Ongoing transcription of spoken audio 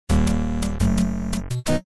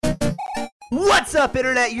What's up,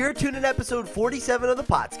 Internet? You're tuned in episode 47 of the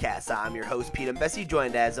podcast. I'm your host, Pete and Bessie,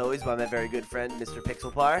 joined as always by my very good friend, Mr.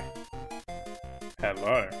 Pixelpar.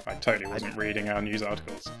 Hello. I totally wasn't reading our news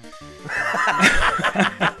articles.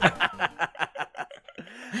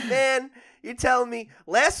 Man, you're telling me.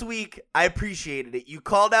 Last week, I appreciated it. You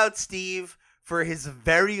called out Steve for his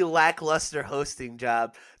very lackluster hosting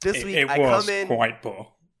job. This week, I was quite poor.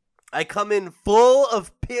 I come in full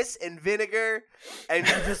of piss and vinegar, and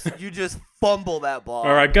you just fumble that ball.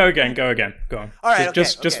 All right, go again. Go on. All right,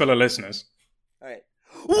 just for the listeners. All right.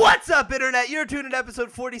 What's up, Internet? You're tuned in episode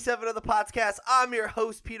 47 of the podcast. I'm your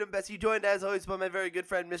host, Pete and Bessie, joined as always by my very good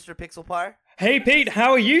friend, Mr. Pixelpar. Hey, Pete,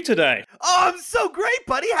 how are you today? Oh, I'm so great,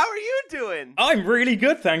 buddy. How are you doing? I'm really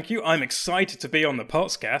good, thank you. I'm excited to be on the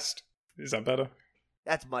podcast. Is that better?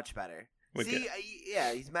 That's much better. See,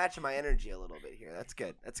 yeah, he's matching my energy a little bit here. That's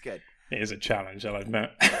good. It is a challenge, I'll admit.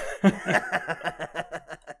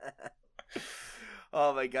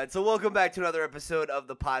 Oh my god. So welcome back to another episode of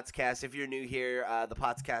the Podscast. If you're new here, the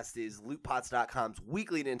Podscast is LootPods.com's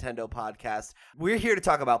weekly Nintendo podcast. We're here to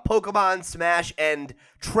talk about Pokemon, Smash, and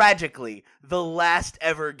tragically, the last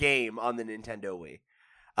ever game on the Nintendo Wii.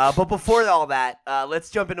 But before all that, let's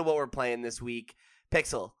jump into what we're playing this week.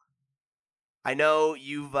 Pixel, I know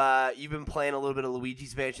you've been playing a little bit of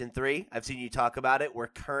Luigi's Mansion 3. I've seen you talk about it. We're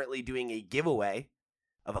currently doing a giveaway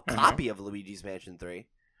of a copy of Luigi's Mansion 3.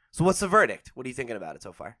 So what's the verdict? What are you thinking about it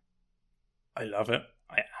so far? I love it.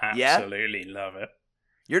 I absolutely love it.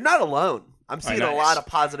 You're not alone. I'm seeing a lot of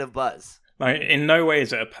positive buzz. Like, in no way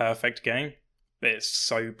is it a perfect game, but it's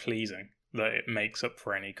so pleasing that it makes up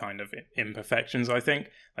for any kind of imperfections, I think.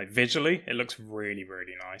 Like, visually, it looks really,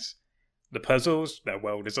 really nice. The puzzles, they're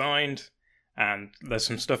well designed. And there's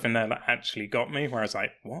some stuff in there that actually got me, where I was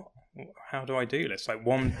like, what? How do I do this? Like,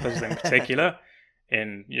 one puzzle in particular,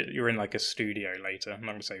 you're in like a studio later, I'm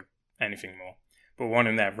not going to say anything more, but one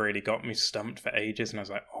in there really got me stumped for ages, and I was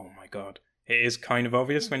like, oh my god. It is kind of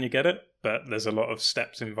obvious when you get it, but there's a lot of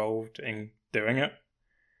steps involved in doing it.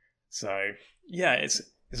 So, yeah, it's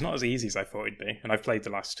not as easy as I thought it'd be, and I've played the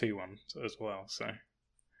last two ones as well, so.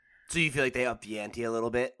 So you feel like they upped the ante a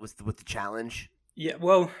little bit with the challenge? Yeah,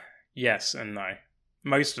 well, yes and no.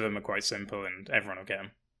 Most of them are quite simple, and everyone will get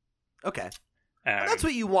them. Okay. That's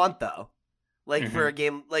what you want, though. Like, for a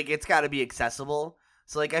game, like, it's got to be accessible.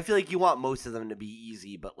 So, like, I feel like you want most of them to be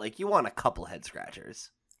easy, but, like, you want a couple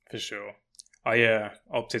head-scratchers. For sure. I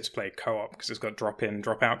opted to play co-op because it's got drop-in,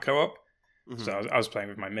 drop-out co-op. Mm-hmm. So I was playing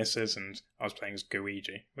with my missus, and I was playing as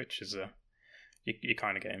Gooigi, which is you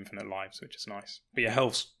kind of get infinite lives, which is nice. But your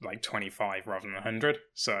health's, like, 25 rather than 100.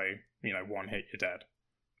 So, one hit, you're dead,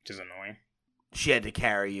 which is annoying. She had to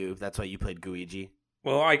carry you. That's why you played Gooigi.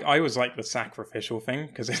 Well, I was like the sacrificial thing,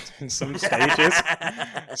 because in some stages,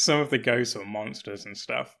 some of the ghosts or monsters and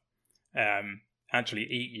stuff actually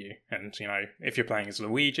eat you. And, if you're playing as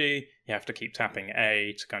Luigi, you have to keep tapping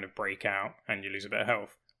A to kind of break out, and you lose a bit of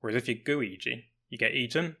health. Whereas if you're Gooigi, you get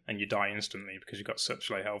eaten, and you die instantly because you've got such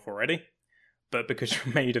low health already. But because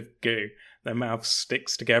you're made of goo, their mouth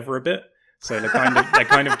sticks together a bit. So they're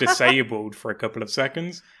kind of disabled for a couple of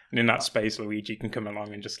seconds, and in that space, Luigi can come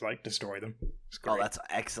along and just like destroy them. Oh, that's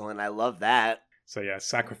excellent! I love that. So yeah,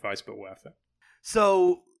 sacrifice but worth it.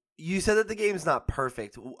 So you said that the game's not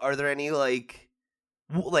perfect. Are there any like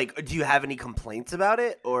do you have any complaints about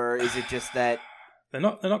it, or is it just that they're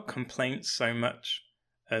not complaints so much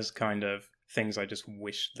as kind of things I just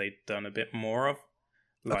wish they'd done a bit more of?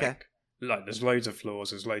 Like there's loads of flaws,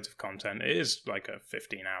 there's loads of content. It is like a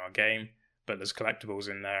 15-hour game. But there's collectibles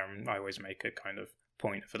in there, and I always make a kind of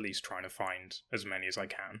point of at least trying to find as many as I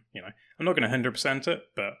can. I'm not going to 100% it,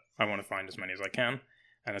 but I want to find as many as I can.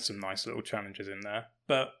 And there's some nice little challenges in there.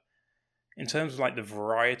 But in terms of like the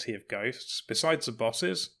variety of ghosts, besides the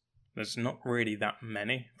bosses, there's not really that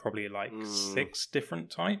many. Probably like 6 different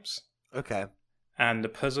types. Okay. And the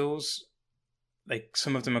puzzles,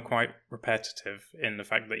 some of them are quite repetitive in the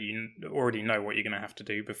fact that you already know what you're going to have to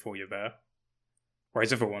do before you're there.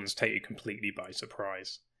 Whereas other ones take you completely by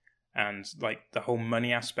surprise. And, like, the whole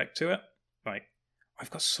money aspect to it, like, I've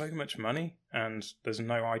got so much money, and there's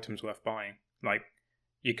no items worth buying. Like,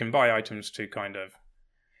 you can buy items to kind of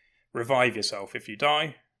revive yourself if you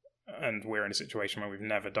die, and we're in a situation where we've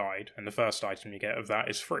never died, and the first item you get of that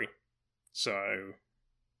is free. So,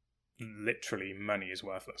 literally, money is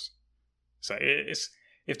worthless. So,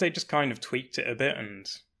 if they just kind of tweaked it a bit and...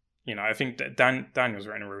 I think that Daniel's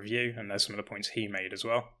written a review, and there's some of the points he made as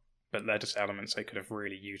well. But they're just elements they could have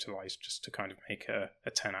really utilised just to kind of make a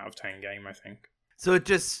 10 out of 10 game, I think. So it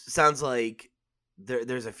just sounds like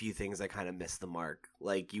there's a few things that kind of miss the mark.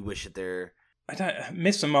 Like, you wish that they're...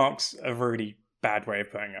 Miss the mark's a really bad way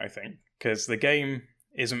of putting it, I think. because the game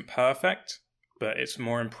isn't perfect, but it's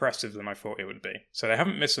more impressive than I thought it would be. So they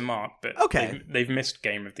haven't missed the mark, but Okay. they've missed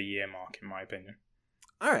Game of the Year mark, in my opinion.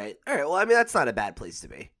 All right. Well, I mean, that's not a bad place to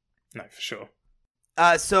be. No, for sure.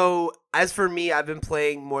 So as for me, I've been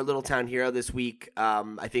playing more Little Town Hero this week.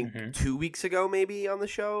 I think 2 weeks ago, maybe on the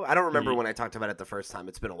show. I don't remember when I talked about it the first time.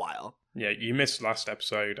 It's been a while. Yeah, you missed last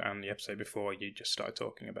episode and the episode before. You just started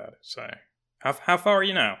talking about it. So how far are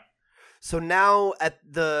you now? So now, at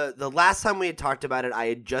the last time we had talked about it, I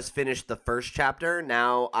had just finished the first chapter.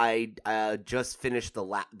 Now I just finished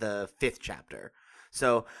the fifth chapter.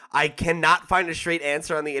 So I cannot find a straight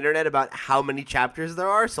answer on the internet about how many chapters there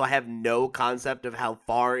are, so I have no concept of how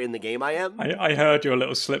far in the game I am. I heard your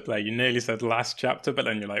little slip there. You nearly said last chapter, but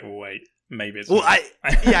then you're like, wait, maybe it's... Well,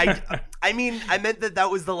 I mean, I meant that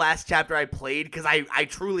was the last chapter I played, because I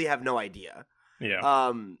truly have no idea.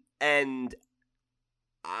 Yeah. And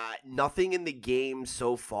nothing in the game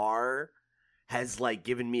so far has, like,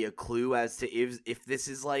 given me a clue as to if this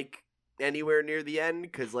is, like, anywhere near the end,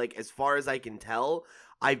 because, like, as far as I can tell,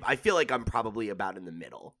 I feel like I'm probably about in the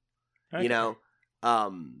middle. Okay. You know,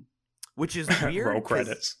 which is weird. Roll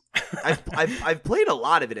credits. I've played a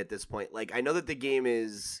lot of it at this point. Like, I know that the game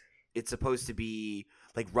it's supposed to be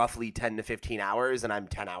like roughly 10 to 15 hours, and I'm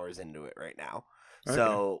 10 hours into it right now. Okay.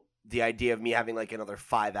 So the idea of me having like another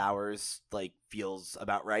 5 hours like feels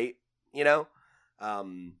about right, you know.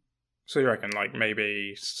 So you reckon like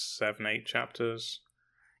maybe 7-8 chapters?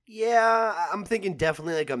 Yeah, I'm thinking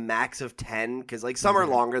definitely like a max of 10, because like some are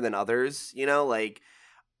longer than others, you know, like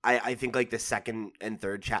I think like the second and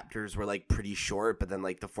third chapters were like pretty short, but then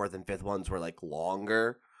like the fourth and fifth ones were like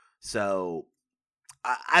longer. So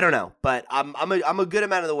I don't know, but I'm a good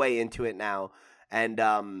amount of the way into it now, and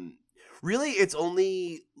really it's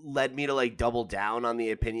only led me to like double down on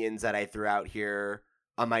the opinions that I threw out here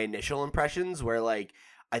on my initial impressions, where like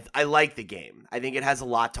I like the game. I think it has a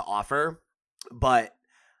lot to offer, but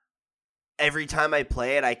every time I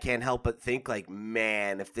play it, I can't help but think, like,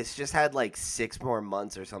 man, if this just had, like, 6 more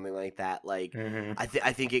months or something like that, like, I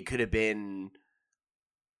think it could have been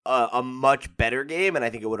a much better game, and I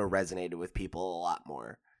think it would have resonated with people a lot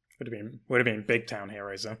more. Would have been Big Town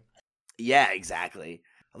Heroes, though. Yeah, exactly.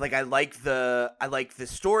 Like, I like the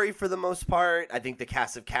story for the most part. I think the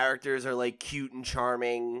cast of characters are, like, cute and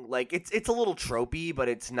charming. Like, it's a little tropey, but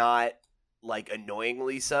it's not like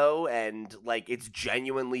annoyingly so, and like it's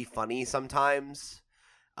genuinely funny sometimes,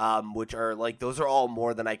 which are like those are all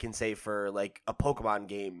more than I can say for like a Pokemon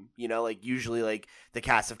game, you know. Like usually like the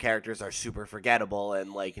cast of characters are super forgettable,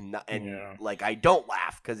 and like like I don't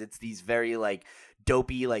laugh because it's these very like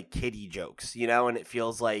dopey like kiddie jokes, you know, and it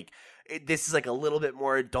feels like this is like a little bit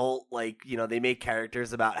more adult. Like, you know, they make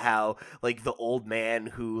characters about how like the old man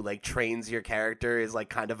who like trains your character is like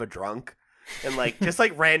kind of a drunk. And like just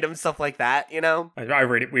like random stuff like that, you know.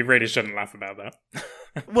 We really shouldn't laugh about that.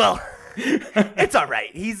 Well, it's all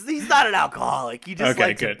right. He's not an alcoholic. He just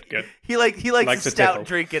good. He likes a stout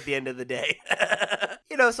drink at the end of the day.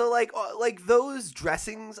 You know, so like those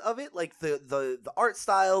dressings of it, like the art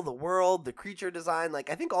style, the world, the creature design, like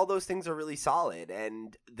I think all those things are really solid,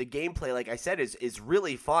 and the gameplay, like I said, is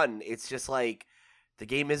really fun. It's just like the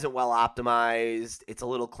game isn't well optimized. It's a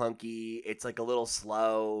little clunky. It's like a little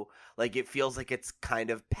slow. Like it feels like it's kind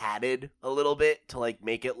of padded a little bit to like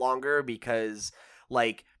make it longer, because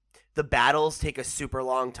like the battles take a super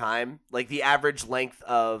long time. Like the average length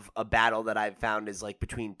of a battle that I've found is like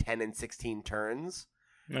between 10 and 16 turns,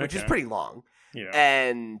 which is pretty long. Yeah.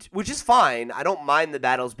 And which is fine. I don't mind the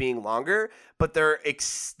battles being longer, but they're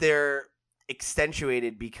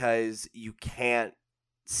accentuated because you can't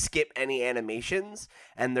skip any animations,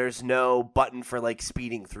 and there's no button for like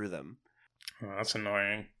speeding through them. Oh, that's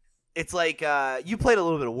annoying. It's like you played a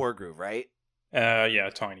little bit of Wargroove, right? Yeah,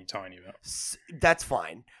 tiny bit. That's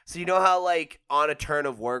fine. So you know how like on a turn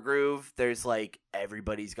of Wargroove, there's like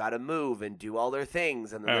everybody's got to move and do all their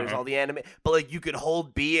things, and then there's all the anime. But like you could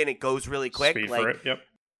hold B and it goes really quick. Speed like, for it. Yep.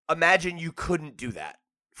 Imagine you couldn't do that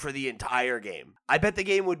for the entire game. I bet the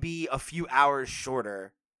game would be a few hours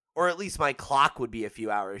shorter. Or at least my clock would be a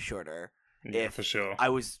few hours shorter if for sure I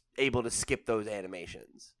was able to skip those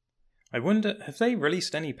animations. I wonder, have they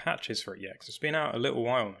released any patches for it yet? Because it's been out a little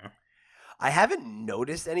while now. I haven't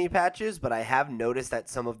noticed any patches, but I have noticed that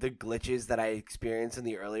some of the glitches that I experienced in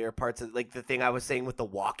the earlier parts of, like the thing I was saying with the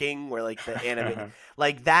walking, where like the anime,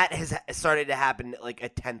 like that has started to happen like a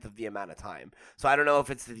 10th of the amount of time. So I don't know if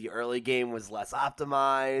it's that the early game was less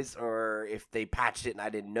optimized, or if they patched it and I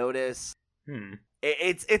didn't notice.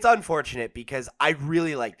 It's unfortunate because I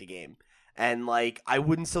really like the game, and like I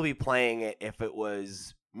wouldn't still be playing it if it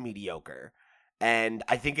was mediocre. And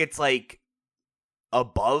I think it's like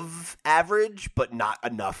above average, but not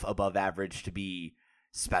enough above average to be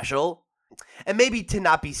special. And maybe to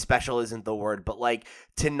not be special isn't the word, but like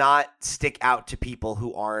to not stick out to people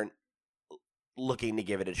who aren't looking to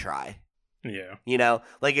give it a try. Yeah. You know,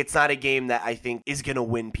 like it's not a game that I think is going to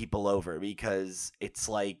win people over because it's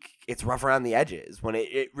like it's rough around the edges when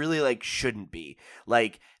it really like shouldn't be.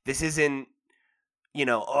 Like this isn't, you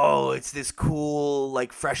know, oh, it's this cool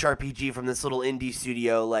like fresh RPG from this little indie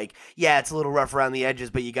studio. Like, yeah, it's a little rough around the edges,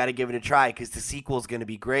 but you got to give it a try because the sequel's going to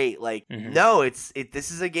be great. Like, no, this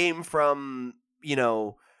is a game from, you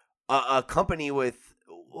know, a company with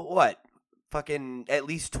what? Fucking at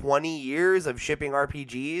least 20 years of shipping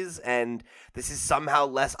RPGs, and this is somehow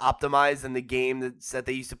less optimized than the game that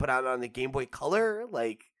they used to put out on the Game Boy Color.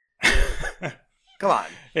 Like, come on.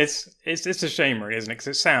 It's a shame, really, isn't it? Because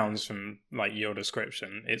it sounds, from like your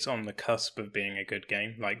description, it's on the cusp of being a good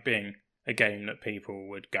game, like being a game that people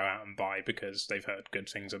would go out and buy because they've heard good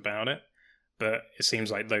things about it. But it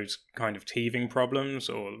seems like those kind of teething problems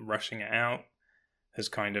or rushing it out has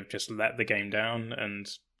kind of just let the game down, and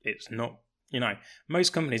it's not. You know,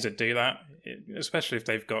 most companies that do that, especially if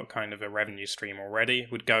they've got kind of a revenue stream already,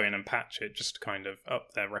 would go in and patch it just to kind of up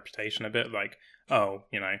their reputation a bit. Like, oh,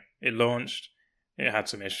 you know, it launched, it had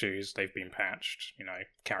some issues, they've been patched, you know,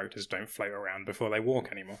 characters don't float around before they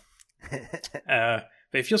walk anymore. But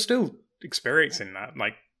if you're still experiencing that,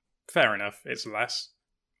 like, fair enough, it's less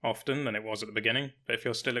often than it was at the beginning, but if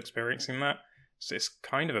you're still experiencing that, it's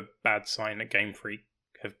kind of a bad sign that Game Freak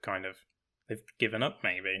have kind of they've given up,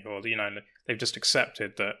 maybe, or, you know, they've just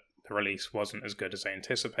accepted that the release wasn't as good as they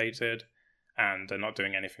anticipated, and they're not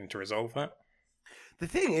doing anything to resolve that. The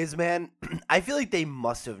thing is, man, I feel like they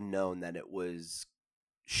must have known that it was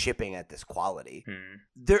shipping at this quality.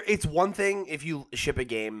 It's one thing if you ship a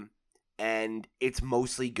game and it's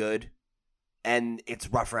mostly good and it's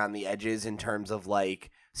rough around the edges in terms of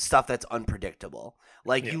like stuff that's unpredictable.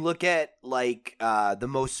 Like you look at like the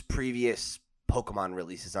most previous Pokemon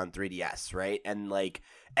releases on 3DS, right? And like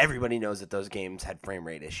everybody knows that those games had frame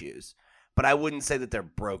rate issues, but I wouldn't say that they're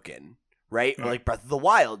broken, right? Or like Breath of the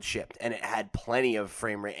Wild shipped and it had plenty of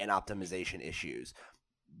frame rate and optimization issues,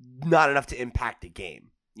 not enough to impact a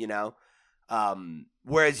game, you know?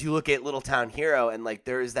 Whereas you look at Little Town Hero and like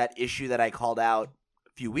there is that issue that I called out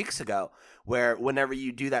a few weeks ago where whenever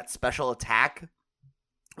you do that special attack,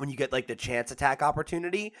 when you get like the chance attack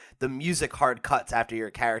opportunity, the music hard cuts after your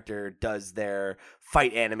character does their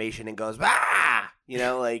fight animation and goes, ah, you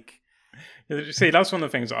know, like. See, that's one of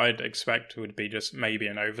the things I'd expect would be just maybe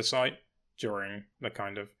an oversight during the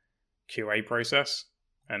kind of QA process,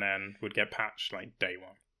 and then would get patched like day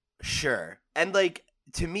one. Sure. And like,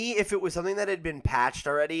 to me, if it was something that had been patched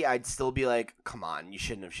already, I'd still be like, come on, you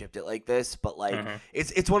shouldn't have shipped it like this. But like,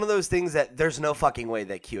 it's one of those things that there's no fucking way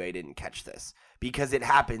that QA didn't catch this. Because it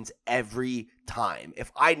happens every time.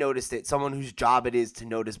 If I noticed it, someone whose job it is to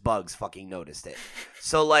notice bugs fucking noticed it.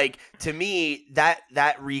 So, like, to me,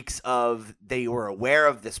 that reeks of they were aware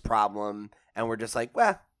of this problem and were just like,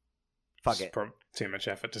 well, fuck it. Too much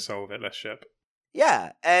effort to solve it, let's ship.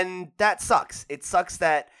 Yeah, and that sucks. It sucks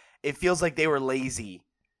that it feels like they were lazy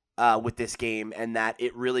with this game and that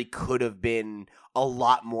it really could have been a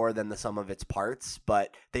lot more than the sum of its parts,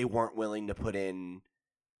 but they weren't willing to put in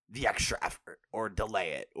the extra effort or delay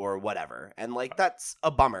it or whatever. And like, that's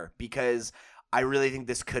a bummer because I really think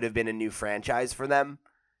this could have been a new franchise for them.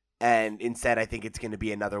 And instead, I think it's going to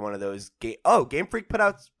be another one of those Game Freak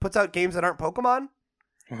puts out games that aren't Pokemon.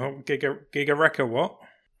 Well, Giga Wrecker, what?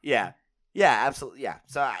 Yeah, absolutely. Yeah.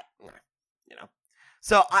 So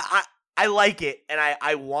so I like it and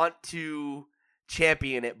I want to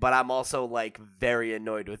champion it, but I'm also like very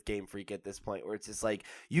annoyed with Game Freak at this point where it's just like,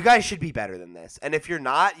 you guys should be better than this, and if you're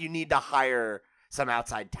not, you need to hire some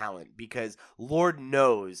outside talent because Lord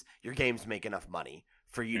knows your games make enough money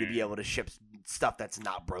for you to be able to ship stuff that's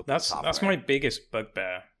not broken. That's my biggest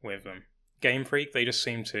bugbear with them. Game Freak, they just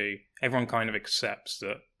seem to, everyone kind of accepts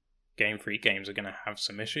that Game Freak games are going to have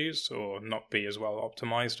some issues or not be as well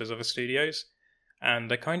optimized as other studios.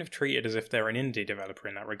 And they're kind of treated as if they're an indie developer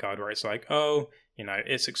in that regard, where it's like, oh, you know,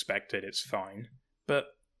 it's expected, it's fine. But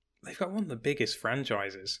they've got one of the biggest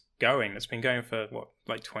franchises going that's been going for, what,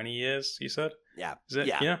 like 20 years, you said? Yeah. Is it?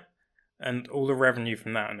 Yeah. And all the revenue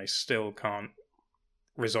from that, and they still can't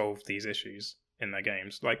resolve these issues in their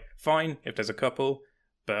games. Like, fine if there's a couple,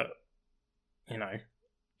 but, you know,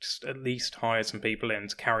 just at least hire some people in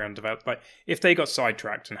to carry on developing. Like, if they got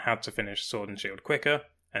sidetracked and had to finish Sword and Shield quicker,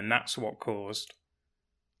 and that's what caused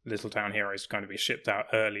Little Town Heroes to kind of be shipped out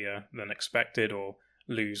earlier than expected or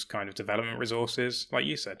lose kind of development resources, like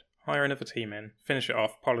you said, hire another team in, finish it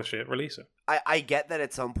off, polish it, release it. I get that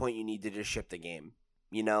at some point you need to just ship the game,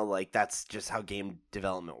 You know, like, that's just how game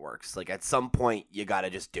development works. Like, at some point, you gotta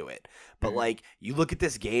just do it. But, like, you look at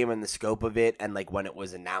this game and the scope of it and, like, when it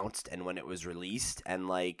was announced and when it was released, and,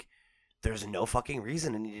 like, there's no fucking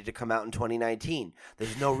reason it needed to come out in 2019.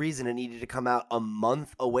 There's no reason it needed to come out a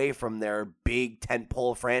month away from their big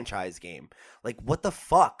tentpole franchise game. Like, what the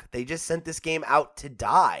fuck? They just sent this game out to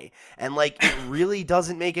die. And, like, it really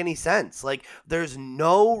doesn't make any sense. Like, there's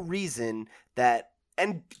no reason that...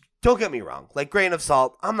 And don't get me wrong. Like, grain of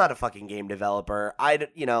salt, I'm not a fucking game developer. I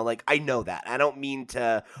know that. I don't mean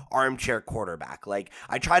to armchair quarterback. Like,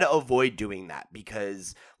 I try to avoid doing that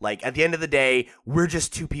because, like, at the end of the day, we're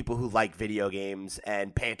just two people who like video games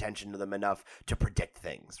and pay attention to them enough to predict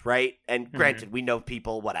things, right? And granted, we know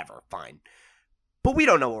people, whatever, fine. But we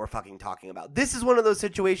don't know what we're fucking talking about. This is one of those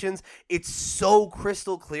situations, it's so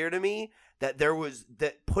crystal clear to me that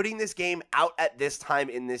that putting this game out at this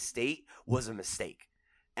time in this state was a mistake.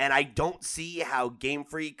 And I don't see how Game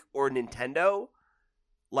Freak or Nintendo,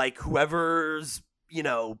 like, whoever's,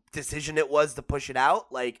 decision it was to push it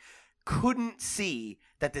out, like, couldn't see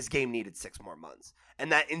that this game needed 6 more months.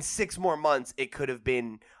 And that in 6 more months, it could have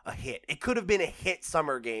been a hit. It could have been a hit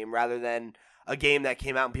summer game rather than a game that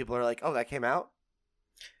came out and people are like, oh, that came out?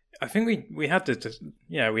 I think we had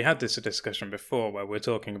this discussion before where we're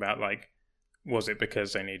talking about, like, was it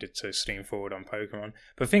because they needed to steam forward on Pokemon?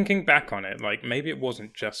 But thinking back on it, like, maybe it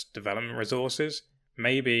wasn't just development resources.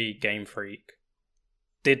 Maybe Game Freak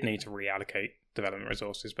did need to reallocate development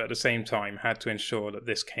resources, but at the same time had to ensure that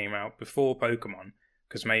this came out before Pokemon,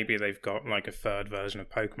 because maybe they've got, like, a third version of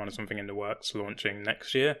Pokemon or something in the works launching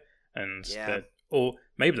next year, and or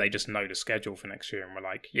maybe they just know the schedule for next year and were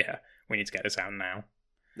like, yeah, we need to get this out now.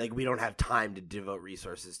 Like, we don't have time to devote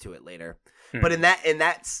resources to it later. But in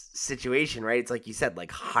that situation, right, it's like you said,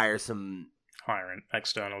 like, hire an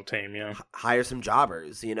external team, yeah. Hire some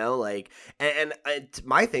jobbers, like, and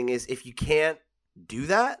my thing is, if you can't do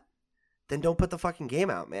that, then don't put the fucking game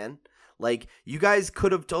out, man. Like, you guys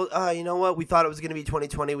could have told, you know what, we thought it was going to be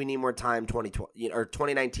 2020, we need more time, 2020, or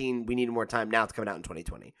 2019, we needed more time, now it's coming out in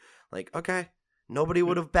 2020. Like, okay. Nobody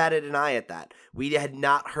would have batted an eye at that. We had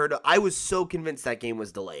not heard I was so convinced that game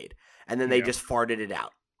was delayed. And then they just farted it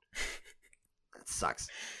out. That sucks.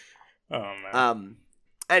 Oh, man.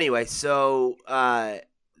 Anyway, so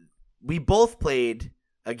we both played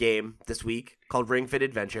a game this week called Ring Fit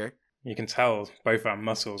Adventure. You can tell both our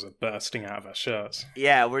muscles are bursting out of our shirts.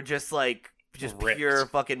 Yeah, we're just ripped. Pure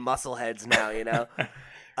fucking muscle heads now,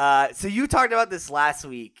 So you talked about this last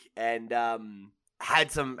week, and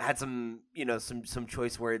had some some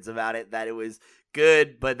choice words about it, that it was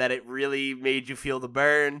good, but that it really made you feel the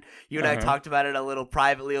burn. You and I talked about it a little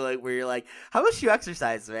privately, like, where you're like, how much you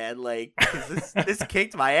exercise, man? Like, 'cause this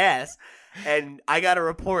kicked my ass. And I got to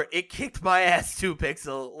report, it kicked my ass too,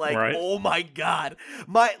 Pixel. Like, right? Oh my God.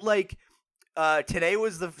 Today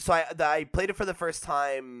was I played it for the first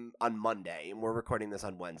time on Monday, and we're recording this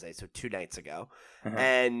on Wednesday, so 2 nights ago.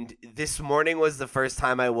 And this morning was the first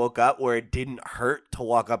time I woke up where it didn't hurt to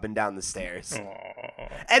walk up and down the stairs.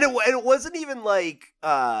 Aww. And it wasn't even like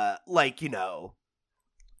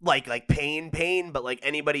pain, but like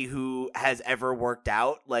anybody who has ever worked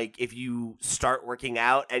out, like if you start working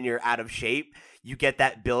out and you're out of shape, you get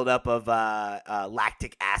that buildup of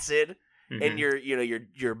lactic acid in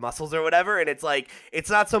your muscles or whatever, and it's like, it's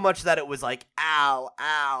not so much that it was like ow,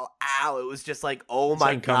 ow, ow. It was just like, oh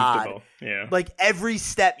my God. Yeah. Like every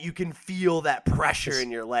step you can feel that pressure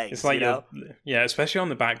in your legs. It's like especially on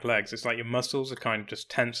the back legs. It's like your muscles are kind of just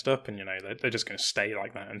tensed up, and they're just going to stay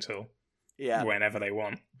like that until whenever they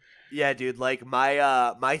want. Yeah, dude. Like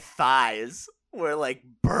my thighs were like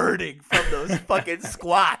burning from those fucking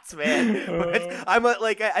squats, man.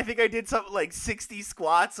 I think I did something like 60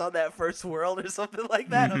 squats on that first world or something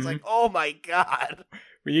like that. I was like, oh my God.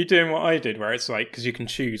 Were you doing what I did, where it's like, because you can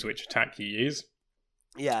choose which attack you use?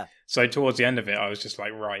 Yeah. So towards the end of it, I was just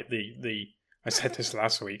like, right, I said this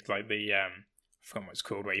last week, like I forgot what it's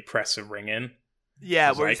called, where you press a ring in.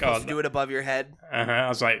 Yeah, where you're supposed to do it above your head. I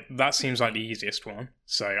was like, that seems like the easiest one.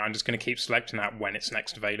 So I'm just going to keep selecting that when it's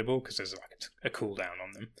next available, because there's like a cooldown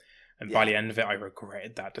on them. And by the end of it, I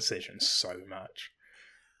regretted that decision so much.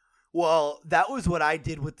 Well, that was what I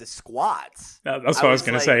did with the squats. That's what I was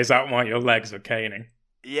going to say. Is that why your legs are caning?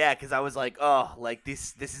 Yeah, because I was like, oh, like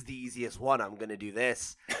this is the easiest one. I'm going to do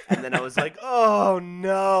this. And then I was like, oh,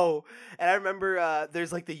 no. And I remember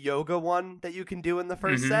there's like the yoga one that you can do in the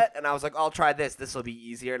first set. And I was like, I'll try this. This will be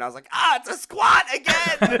easier. And I was like, it's a squat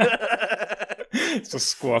again. It's a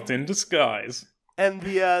squat in disguise. And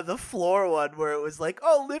the floor one where it was like,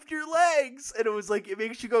 oh, lift your legs, and it was like it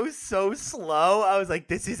makes you go so slow. I was like,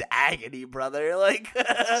 this is agony, brother. Like,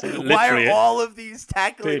 why are all of these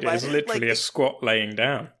tackling? Dude, it's literally a squat laying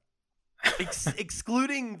down.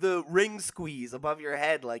 Excluding the ring squeeze above your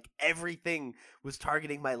head, like everything was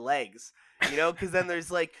targeting my legs, you know, because then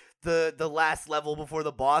there's like the last level before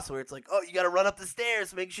the boss where it's like, oh, you got to run up the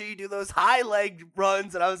stairs, make sure you do those high leg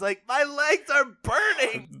runs, and I was like, my legs are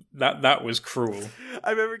burning. That was cruel.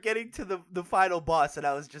 I remember getting to the final boss and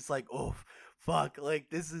I was just like, oh fuck,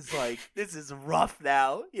 like this is rough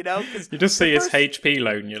now, you know. You just see his HP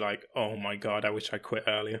load and you're like, oh my god, I wish I quit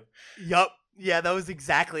earlier. Yup. Yeah, that was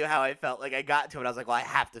exactly how I felt. Like, I got to it, I was like, well, I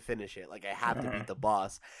have to finish it. Like, I have to beat the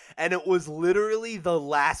boss. And it was literally the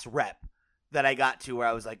last rep that I got to where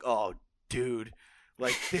I was like, oh, dude,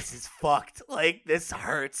 like, this is fucked. Like, this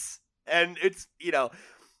hurts. And it's, you know,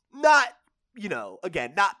 not, you know,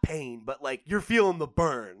 again, not pain, but, like, you're feeling the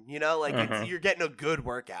burn, you know? Like, you're getting a good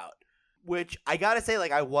workout. Which, I gotta say,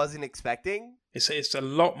 like, I wasn't expecting. It's a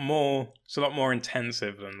lot more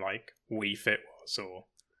intensive than, like, Wii Fit was, or...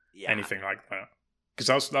 Yeah. Anything like that.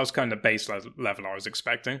 Because that was kind of base level I was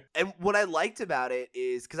expecting. And what I liked about it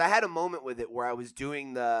is, because I had a moment with it where I was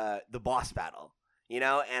doing the boss battle, you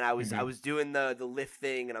know? And I was doing the lift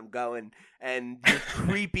thing, and I'm going, and your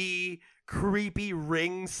creepy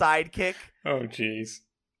ring sidekick. Oh, jeez.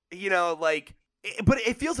 You know, like... But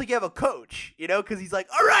it feels like you have a coach, you know, because he's like,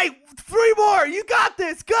 all right, 3 more, you got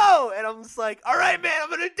this, go! And I'm just like, all right, man, I'm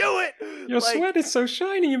going to do it! Your sweat is so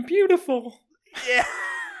shiny and beautiful. Yeah.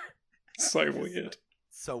 So weird.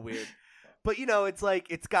 So weird. But, you know, it's like,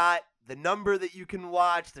 it's got the number that you can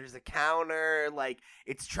watch. There's a counter. Like,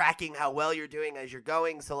 it's tracking how well you're doing as you're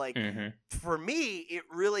going. So, like, for me, it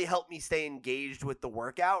really helped me stay engaged with the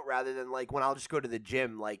workout rather than, like, when I'll just go to the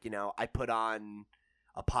gym, like, you know, I put on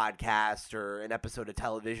a podcast or an episode of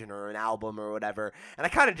television or an album or whatever, and I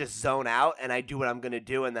kind of just zone out and I do what I'm going to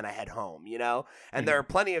do and then I head home, you know? And there are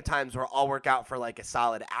plenty of times where I'll work out for, like, a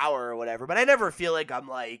solid hour or whatever, but I never feel like I'm,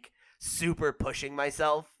 like, super pushing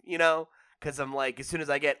myself, you know, because I'm like, as soon as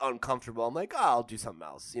I get uncomfortable, I'm like, oh, I'll do something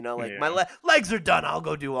else, you know, like my legs are done, I'll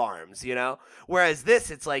go do arms, you know. Whereas this,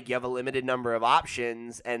 it's like you have a limited number of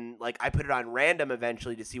options, and like I put it on random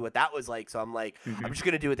eventually to see what that was like. So I'm like, I'm just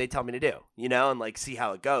gonna do what they tell me to do, you know, and like see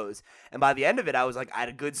how it goes. And by the end of it, I was like, I had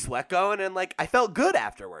a good sweat going, and like I felt good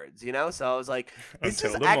afterwards, you know. So I was like, this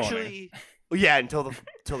is actually, yeah, until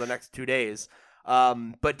the next 2 days.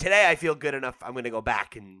 But today I feel good enough. I'm going to go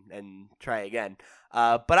back and try again.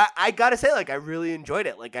 But I gotta say, like, I really enjoyed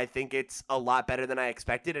it. Like, I think it's a lot better than I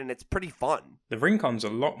expected, and it's pretty fun. The Ring-Con's a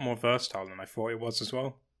lot more versatile than I thought it was as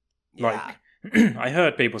well. Yeah. Like, I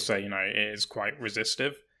heard people say, you know, it is quite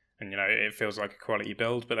resistive, and, you know, it feels like a quality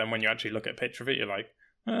build, but then when you actually look at a picture of it, you're like,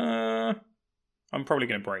 I'm probably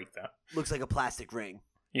going to break that. Looks like a plastic ring.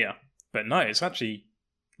 Yeah. But no, it's actually,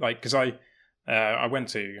 like, because I went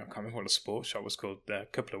to, I can't remember what the sports shop was called, a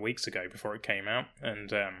couple of weeks ago before it came out,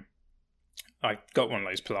 and I got one of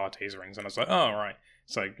those Pilates rings, and I was like, oh, right.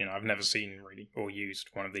 So, you know, I've never seen really or used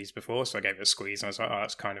one of these before, so I gave it a squeeze, and I was like, oh,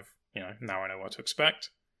 that's kind of, you know, now I know what to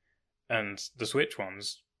expect. And the Switch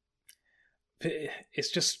ones,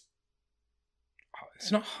 it's just,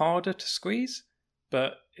 it's not harder to squeeze,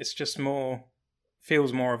 but it's just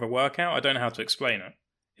feels more of a workout. I don't know how to explain it.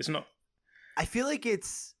 It's not. I feel like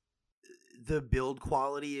the build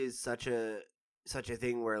quality is such a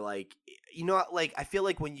thing where, like, you know, like, I feel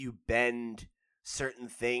like when you bend certain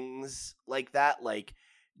things like that, like,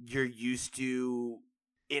 you're used to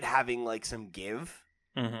it having, like, some give,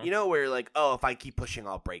 you know, where you're like, oh, if I keep pushing,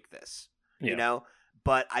 I'll break this, you know?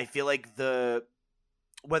 But I feel like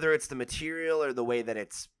whether it's the material or the way that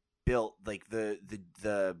it's built, like,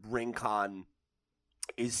 the Ring-Con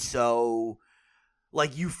is so,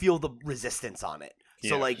 like, you feel the resistance on it.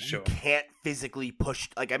 So, like, sure. You can't physically push.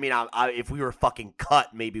 Like, I mean, if we were fucking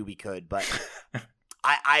cut, maybe we could. But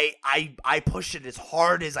I pushed it as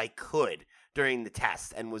hard as I could during the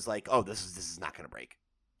test and was like, oh, this is not going to break.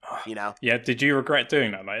 You know? Yeah, did you regret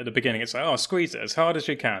doing that? Like, at the beginning, it's like, oh, squeeze it as hard as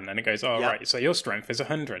you can. Then it goes, oh, right, so your strength is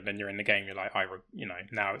 100. Then you're in the game, you're like, you know,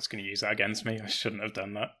 now it's going to use that against me. I shouldn't have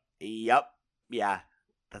done that. Yep. Yeah,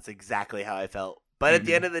 that's exactly how I felt. But at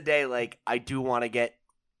the end of the day, like, I do want to get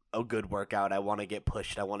a good workout. I want to get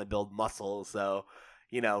pushed. I want to build muscle. So,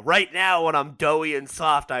 you know, right now when I'm doughy and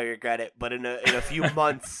soft, I regret it. But in a few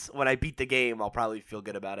months, when I beat the game, I'll probably feel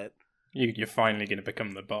good about it. You're finally going to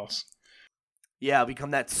become the boss. Yeah, I'll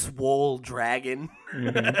become that swole dragon.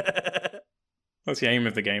 That's the aim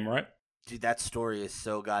of the game, right? Dude, that story is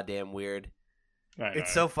so goddamn weird. I know.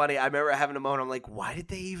 It's so funny. I remember having a moment. I'm like, why did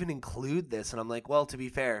they even include this? And I'm like, well, to be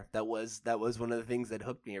fair, that was one of the things that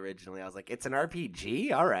hooked me originally. I was like, it's an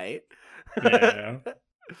RPG, all right. Yeah.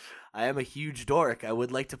 I am a huge dork. I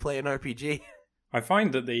would like to play an RPG. I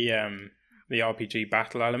find that the RPG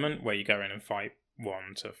battle element, where you go in and fight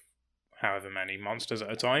one to however many monsters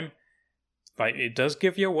at a time, like it does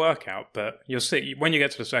give you a workout, but you'll see when you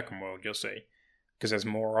get to the second world, you'll see, because there's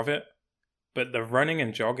more of it. But the running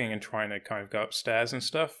and jogging and trying to kind of go upstairs and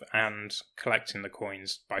stuff and collecting the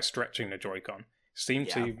coins by stretching the Joy-Con seemed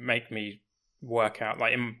to make me work out.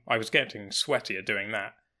 Like I was getting sweatier doing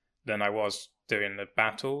that than I was doing the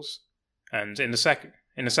battles. And in the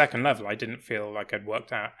second level, I didn't feel like I'd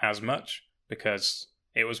worked out as much because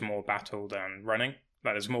it was more battle than running.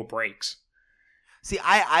 Like there's more breaks. See,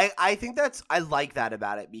 I think I like that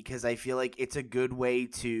about it because I feel like it's a good way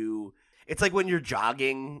to. It's like when you're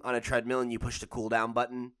jogging on a treadmill and you push the cooldown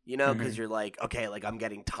button, you know, because you're like, okay, like I'm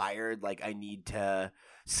getting tired, like I need to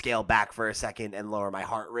scale back for a second and lower my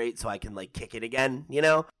heart rate so I can like kick it again, you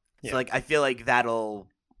know? So like I feel like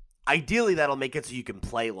ideally that'll make it so you can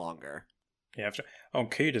play longer. Yeah.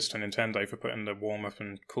 Kudos to Nintendo for putting the warm-up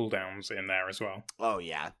and cooldowns in there as well. Oh,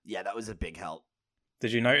 yeah. Yeah, that was a big help.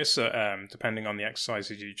 Did you notice that depending on the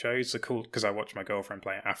exercises you chose, because I watched my girlfriend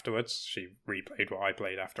play it afterwards, she replayed what I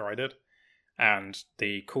played after I did. And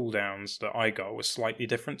the cooldowns that I got was slightly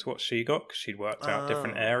different to what she got because she'd worked out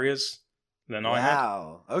different areas than I had.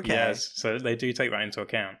 Wow. Okay. Yes, so they do take that into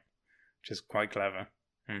account, which is quite clever.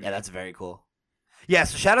 Yeah, that's very cool. Yeah,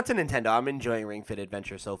 so shout out to Nintendo. I'm enjoying Ring Fit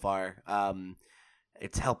Adventure so far.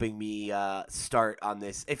 It's helping me start on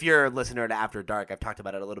this. If you're a listener to After Dark, I've talked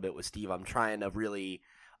about it a little bit with Steve. I'm trying to really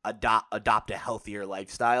adopt a healthier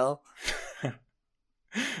lifestyle.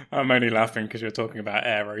 I'm only laughing because you were talking about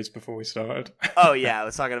arrows before we started. Oh, yeah. I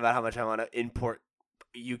was talking about how much I want to import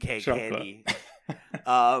UK candy.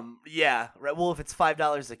 Yeah. Right. Well, if it's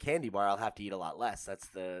 $5 a candy bar, I'll have to eat a lot less. That's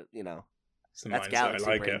that's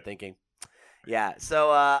galaxy brain thinking. Yeah.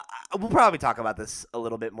 So we'll probably talk about this a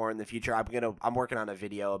little bit more in the future. I'm working on a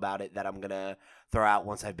video about it that I'm going to throw out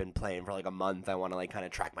once I've been playing for like a month. I want to like kind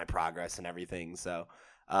of track my progress and everything. So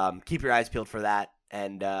keep your eyes peeled for that.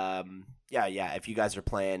 And yeah, if you guys are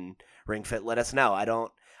playing Ring Fit, let us know. I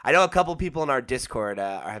know a couple people in our Discord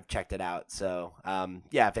have checked it out. So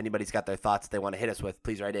yeah, if anybody's got their thoughts they want to hit us with,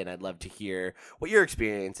 please write in. I'd love to hear what your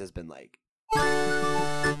experience has been like.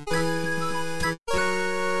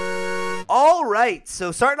 All right,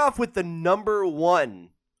 so starting off with the number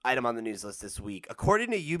one item on the news list this week.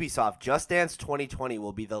 According to Ubisoft, Just Dance 2020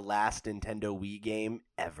 will be the last Nintendo Wii game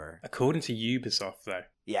ever. According to Ubisoft, though.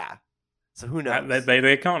 Yeah. So who knows?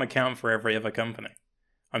 They can't account for every other company.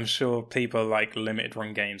 I'm sure people like Limited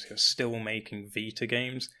Run Games who are still making Vita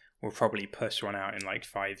games will probably push one out in like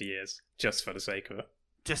 5 years just for the sake of it.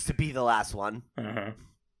 Just to be the last one. Uh-huh.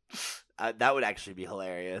 That would actually be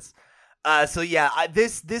hilarious. So yeah,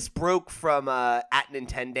 this broke from at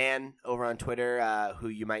Nintendan over on Twitter, who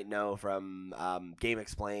you might know from Game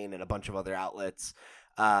Explain and a bunch of other outlets.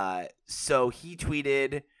 So he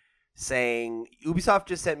tweeted saying, Ubisoft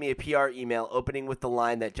just sent me a PR email opening with the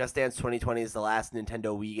line that Just Dance 2020 is the last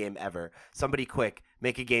Nintendo Wii game ever. Somebody quick,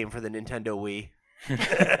 make a game for the Nintendo Wii.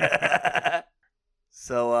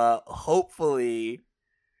 So hopefully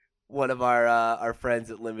one of our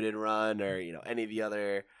friends at Limited Run or any of the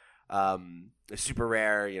other Super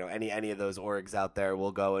Rare, any of those orgs out there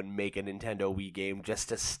will go and make a Nintendo Wii game just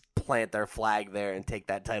to plant their flag there and take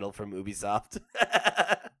that title from Ubisoft.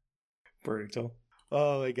 Brutal.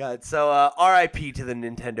 Oh my god. So RIP to the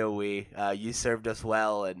Nintendo Wii. You served us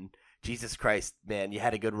well, and Jesus Christ, man, you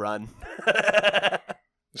had a good run. The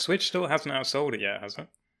Switch still hasn't outsold it yet, has it?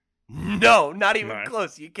 No, not even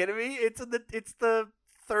close. You kidding me? It's the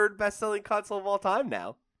third best-selling console of all time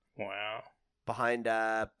now. Wow. Behind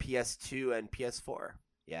PS2 and PS4.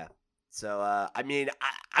 Yeah. So I mean,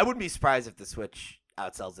 I wouldn't be surprised if the Switch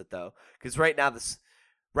outsells it though, because right now the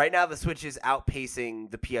Switch is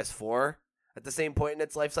outpacing the PS4 at the same point in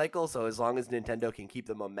its life cycle. So as long as Nintendo can keep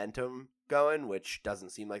the momentum going, which doesn't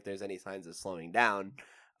seem like there's any signs of slowing down,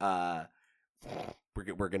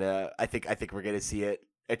 we're gonna. I think we're gonna see it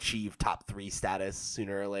achieve top 3 status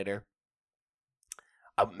sooner or later.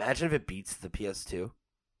 Imagine if it beats the PS2.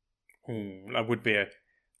 That would be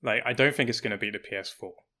I don't think it's going to be the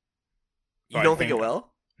PS4. You don't think it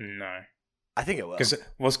will? No. I think it will. Because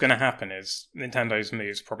what's going to happen is Nintendo's move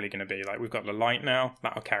is probably going to be we've got the Lite now,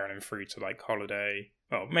 that'll carry them through to holiday,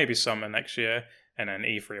 well, maybe summer next year, and then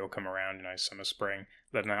E3 will come around, summer, spring.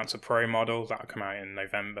 They'll announce a Pro model, that'll come out in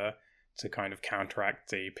November to kind of counteract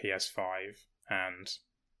the PS5 and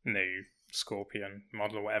new Scorpion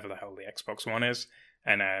model or whatever the hell the Xbox One is,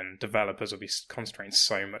 and then developers will be concentrating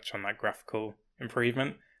so much on that graphical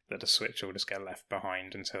improvement that the Switch will just get left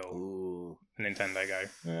behind until Nintendo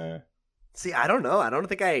go, See, I don't know. I don't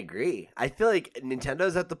think I agree. I feel like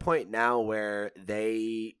Nintendo's at the point now where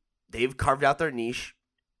they've carved out their niche.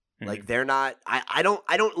 Like they're not. I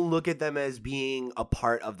don't look at them as being a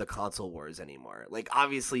part of the console wars anymore. Like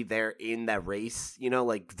obviously they're in that race,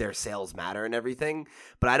 like their sales matter and everything.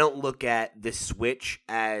 But I don't look at the Switch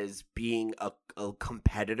as being a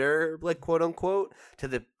competitor, like quote unquote, to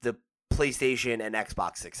the PlayStation and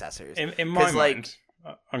Xbox successors. In my mind,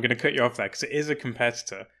 I'm going to cut you off there because it is a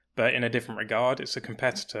competitor, but in a different regard. It's a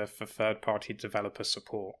competitor for third-party developer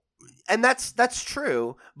support. And that's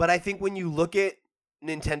true. But I think when you look at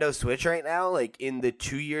Nintendo Switch right now, like in the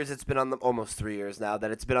 2 years it's been on the almost 3 years now that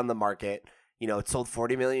it's been on the market, it sold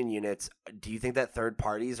 40 million units. Do you think that third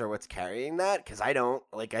parties are what's carrying that? Because I don't.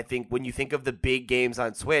 Like, I think when you think of the big games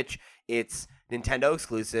on Switch, it's Nintendo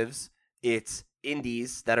exclusives, it's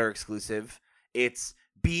indies that are exclusive, it's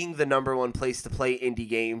being the number one place to play indie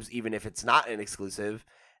games, even if it's not an exclusive.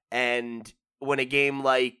 And when a game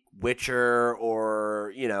like Witcher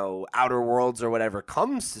or, Outer Worlds or whatever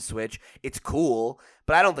comes to Switch, it's cool,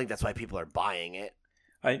 but I don't think that's why people are buying it.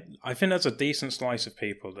 I think there's a decent slice of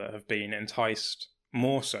people that have been enticed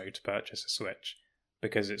more so to purchase a Switch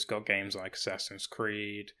because it's got games like Assassin's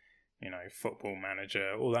Creed, Football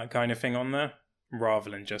Manager, all that kind of thing on there,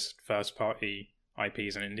 rather than just first-party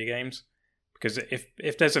IPs and indie games. Because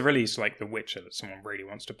if there's a release like The Witcher that someone really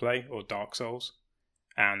wants to play, or Dark Souls,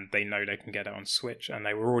 and they know they can get it on Switch, and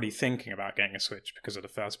they were already thinking about getting a Switch because of the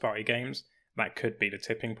first-party games, that could be the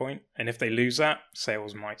tipping point. And if they lose that,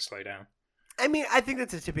 sales might slow down. I mean, I think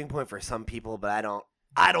that's a tipping point for some people, but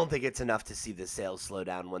I don't think it's enough to see the sales slow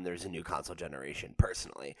down when there's a new console generation,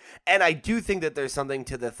 personally. And I do think that there's something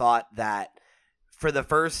to the thought that for the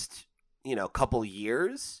first, couple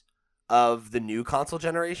years of the new console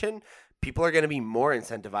generation, people are going to be more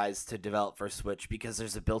incentivized to develop for Switch because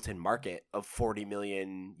there's a built-in market of 40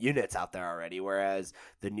 million units out there already, whereas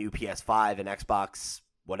the new PS5 and Xbox,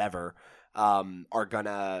 whatever, are going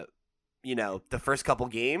to, the first couple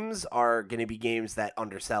games are going to be games that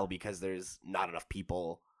undersell because there's not enough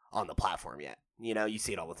people on the platform yet. You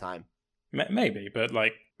see it all the time. Maybe, but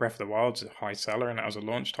like Breath of the Wild's a high seller and that was a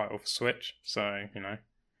launch title for Switch, so,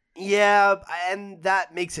 Yeah, and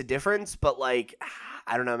that makes a difference, but like,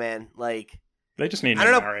 I don't know, man. Like, they just need a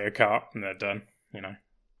Mario Kart and they're done.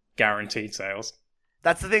 Guaranteed sales.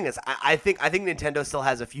 That's the thing is, I think Nintendo still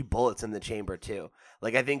has a few bullets in the chamber too.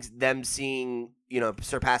 Like, I think them seeing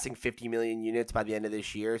surpassing 50 million units by the end of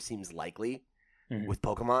this year seems likely with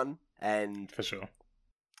Pokemon, and for sure.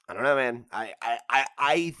 I don't know, man.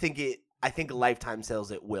 I think lifetime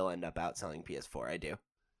sales it will end up outselling PS4. I do.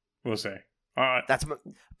 We'll see. That's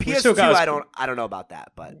PS2. I don't know about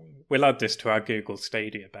that, but we'll add this to our Google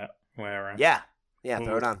Stadia bet. Where yeah,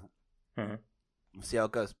 throw it on. Uh-huh. We'll see how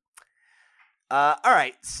it goes. All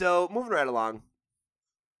right, so moving right along.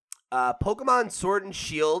 Pokemon Sword and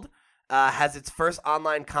Shield has its first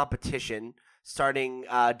online competition starting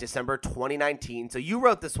December 2019. So you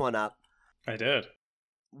wrote this one up. I did.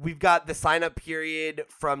 We've got the sign up period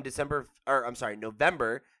from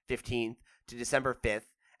November 15th to December 5th.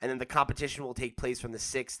 And then the competition will take place from the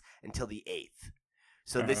 6th until the 8th.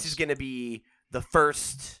 So this is going to be the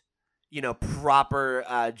first,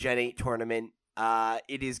 proper Gen 8 tournament.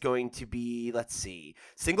 It is going to be,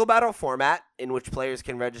 single battle format in which players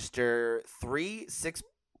can register 3 to 6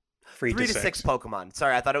 Pokemon.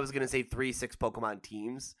 Sorry, I thought it was going to say 3-6 Pokemon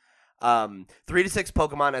teams. 3 to 6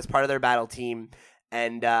 Pokemon as part of their battle team.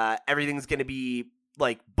 And everything's going to be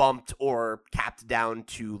bumped or capped down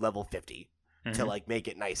to level 50. To make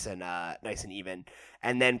it nice and even,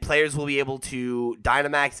 and then players will be able to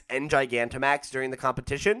Dynamax and Gigantamax during the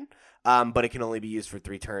competition, but it can only be used for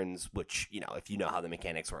 3 turns. Which if you know how the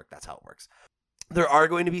mechanics work, that's how it works. There are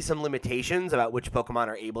going to be some limitations about which Pokemon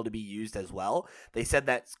are able to be used as well. They said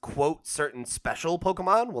that quote certain special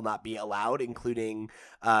Pokemon will not be allowed, including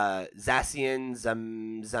Zacian,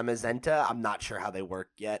 Zamazenta. I'm not sure how they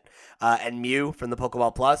work yet, and Mew from the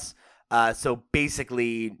Pokeball Plus. So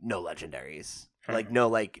basically, no legendaries.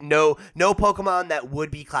 No Pokemon that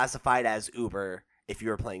would be classified as Uber if you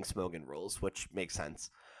were playing Smogon rules, which makes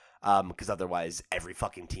sense. Because otherwise, every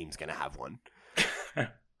fucking team's gonna have one.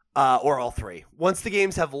 Or all 3. Once the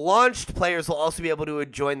games have launched, players will also be able to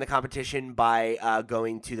join the competition by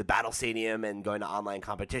going to the Battle Stadium and going to online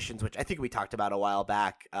competitions, which I think we talked about a while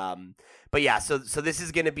back. But yeah, so this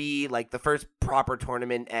is gonna be the first proper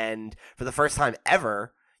tournament, and for the first time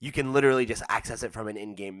ever, you can literally just access it from an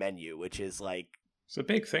in-game menu, which is it's a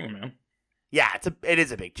big thing, man. Yeah, it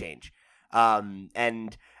is a big change.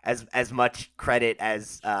 And as much credit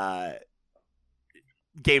as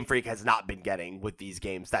Game Freak has not been getting with these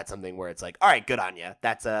games, that's something where it's like, all right, good on you.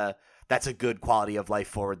 That's a good quality of life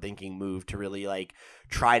forward thinking move to really like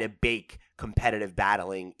try to bake competitive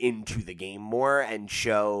battling into the game more and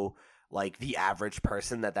show like the average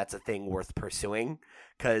person that that's a thing worth pursuing,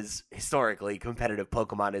 because historically competitive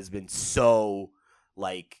Pokemon has been so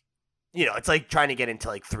like, it's like trying to get into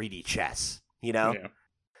like 3D chess, Yeah.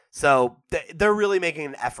 So they're really making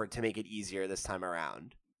an effort to make it easier this time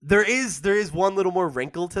around. There is one little more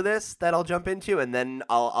wrinkle to this that I'll jump into, and then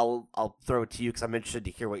I'll throw it to you because I'm interested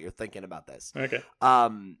to hear what you're thinking about this. Okay.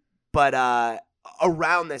 But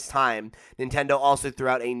around this time, Nintendo also threw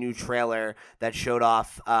out a new trailer that showed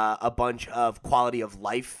off a bunch of quality of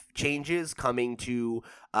life changes coming to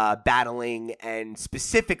battling and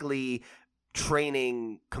specifically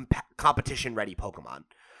training competition-ready Pokemon.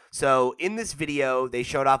 So in this video, they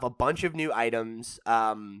showed off a bunch of new items,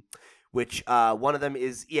 which one of them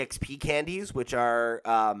is EXP candies, which are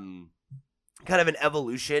kind of an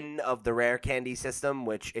evolution of the rare candy system,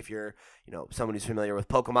 which if you're, someone who's familiar with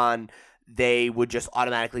Pokemon, they would just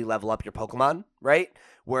automatically level up your Pokemon, right?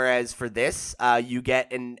 Whereas for this, you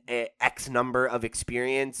get an X number of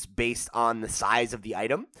experience based on the size of the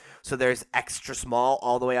item. So there's extra small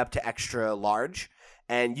all the way up to extra large.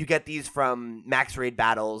 And you get these from max raid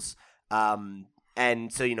battles.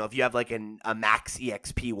 And so, if you have like a max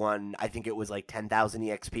EXP one, I think it was like 10,000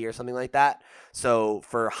 EXP or something like that. So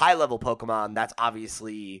for high level Pokemon, that's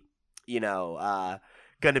obviously, going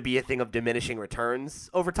to be a thing of diminishing returns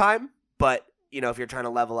over time. But, if you're trying to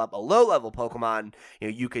level up a low level Pokemon,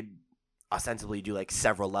 you could ostensibly do like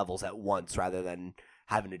several levels at once rather than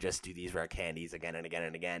having to just do these rare candies again and again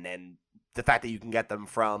and again. And the fact that you can get them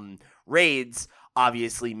from raids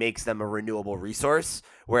obviously makes them a renewable resource,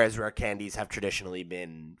 whereas rare candies have traditionally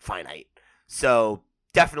been finite. So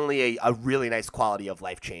definitely a really nice quality of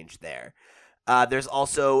life change there. There's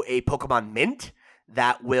also a Pokemon Mint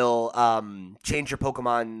that will change your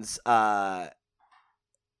Pokemon's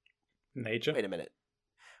nature. Wait a minute.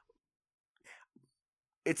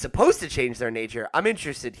 It's supposed to change their nature. I'm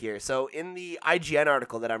interested here. So in the IGN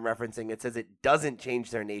article that I'm referencing, it says it doesn't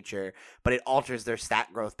change their nature, but it alters their stat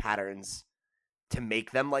growth patterns to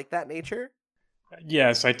make them like that nature.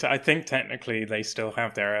 Yes, I think technically they still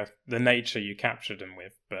have the nature you captured them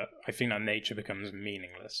with, but I think that nature becomes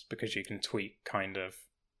meaningless because you can tweak kind of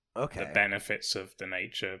the benefits of the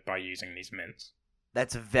nature by using these mints.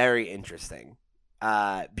 That's very interesting.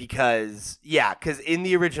 Because in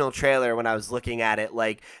the original trailer, when I was looking at it,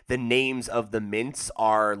 like the names of the mints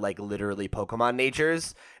are like literally Pokemon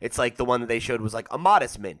natures. It's like the one that they showed was like a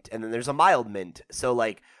modest mint, and then there's a mild mint. So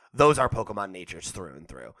like those are Pokemon natures through and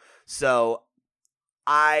through. So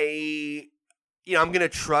I'm gonna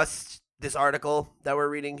trust this article that we're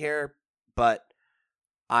reading here, but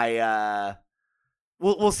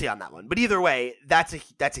we'll see on that one. But either way, that's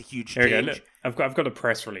a huge change. I've got a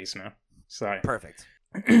press release now. So perfect.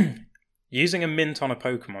 Using a mint on a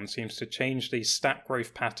Pokemon seems to change the stat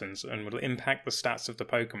growth patterns and will impact the stats of the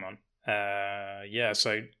Pokemon.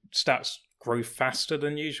 So stats grow faster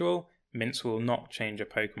than usual. Mints will not change a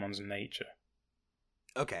Pokemon's nature.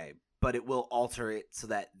 Okay, but it will alter it so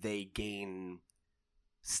that they gain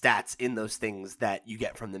stats in those things that you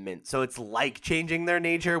get from the mint. So it's like changing their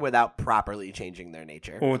nature without properly changing their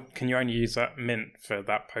nature. Or can you only use that mint for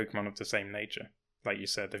that Pokemon of the same nature? Like you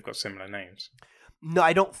said, they've got similar names. No,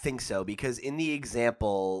 I don't think so, because in the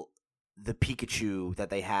example, the Pikachu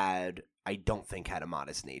that they had, I don't think had a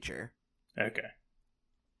modest nature. Okay.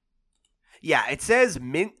 Yeah, it says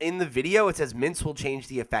mint in the video. It says mints will change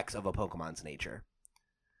the effects of a Pokemon's nature.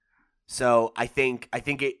 So I think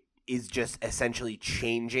it is just essentially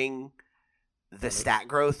changing the stat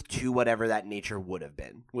growth to whatever that nature would have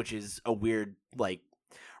been, which is a weird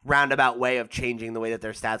roundabout way of changing the way that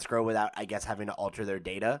their stats grow without, I guess, having to alter their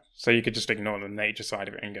data. So you could just ignore the nature side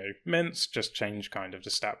of it and go, mints, just change kind of the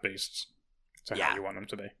stat boosts to how you want them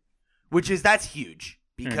to be. That's huge,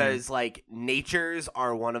 because, natures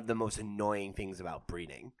are one of the most annoying things about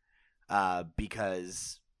breeding.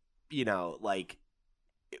 Because,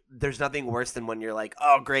 there's nothing worse than when you're like,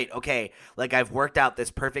 oh, great, okay, I've worked out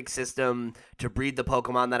this perfect system to breed the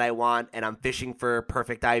Pokemon that I want, and I'm fishing for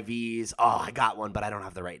perfect IVs. Oh, I got one, but I don't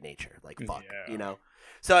have the right nature. Fuck,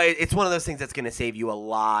 So it's one of those things that's going to save you a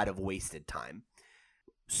lot of wasted time.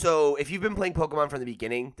 So if you've been playing Pokemon from the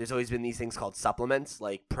beginning, there's always been these things called supplements,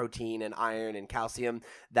 like protein and iron and calcium,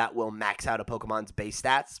 that will max out a Pokemon's base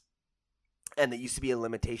stats. And there used to be a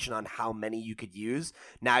limitation on how many you could use.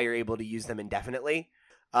 Now you're able to use them indefinitely.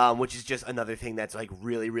 which is just another thing that's like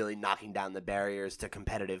really, really knocking down the barriers to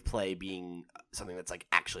competitive play being something that's like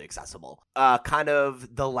actually accessible. Kind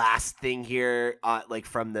of the last thing here, like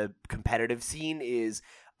from the competitive scene is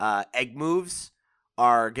egg moves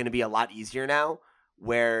are going to be a lot easier now,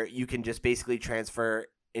 where you can just basically transfer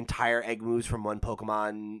entire egg moves from one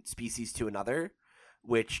Pokemon species to another,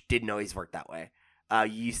 which didn't always work that way. You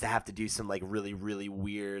used to have to do some like really, really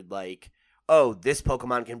weird like, oh, this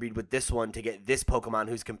Pokemon can breed with this one to get this Pokemon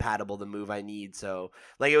who's compatible the move I need. So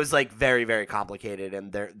like it was like very, very complicated,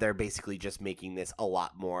 and they're basically just making this a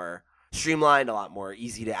lot more streamlined, a lot more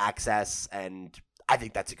easy to access, and I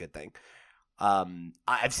think that's a good thing.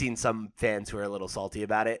 I've seen some fans who are a little salty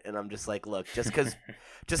about it, and I'm just like, look, just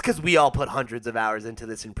because we all put hundreds of hours into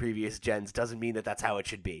this in previous gens doesn't mean that that's how it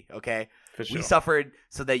should be, okay? For sure. We suffered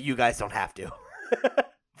so that you guys don't have to.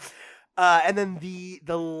 And then the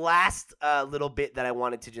last little bit that I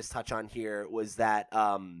wanted to just touch on here was that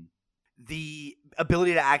the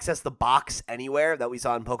ability to access the box anywhere that we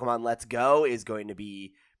saw in Pokemon Let's Go is going to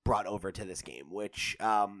be brought over to this game, which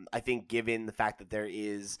I think, given the fact that there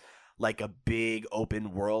is like a big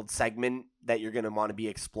open world segment that you're going to want to be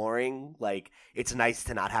exploring, like it's nice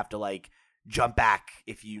to not have to like jump back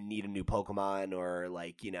if you need a new Pokemon, or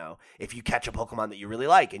like, you know, if you catch a Pokemon that you really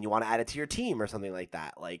like and you want to add it to your team or something like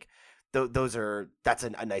that. Like that's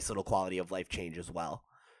a nice little quality of life change as well.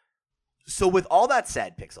 So with all that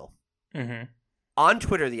said, Pixel, on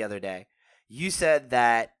Twitter the other day, you said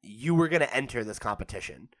that you were going to enter this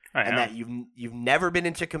competition. That you've never been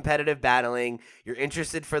into competitive battling. You're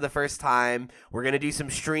interested for the first time. We're gonna do some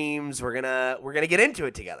streams. We're gonna get into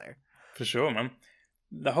it together. For sure, man.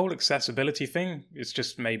 The whole accessibility thing, it's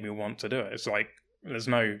just made me want to do it. It's like there's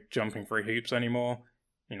no jumping through hoops anymore.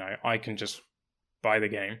 You know, I can just buy the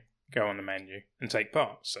game, go on the menu, and take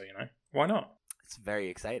part. So, you know, why not? It's very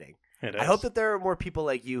exciting. It is. I hope that there are more people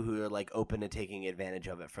like you who are like open to taking advantage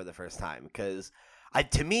of it for the first time, because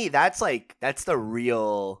to me, that's the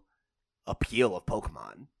real appeal of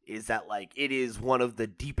Pokemon, is that like it is one of the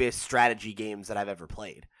deepest strategy games that I've ever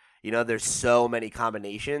played. You know, there's so many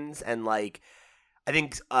combinations, and like I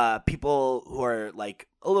think people who are like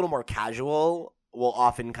a little more casual will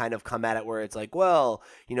often kind of come at it where it's like, well,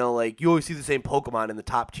 you know, like you always see the same Pokemon in the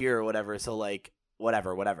top tier or whatever, so like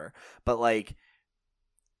whatever. But like,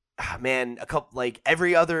 man,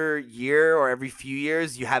 every other year or every few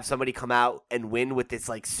years, you have somebody come out and win with this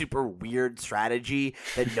like super weird strategy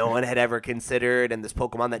that no one had ever considered, and this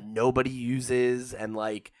Pokemon that nobody uses, and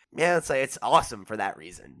like, yeah, it's like it's awesome for that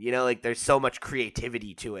reason. You know, like there's so much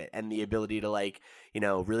creativity to it, and the ability to like, you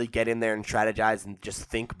know, really get in there and strategize and just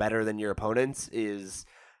think better than your opponents is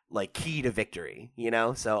like key to victory. You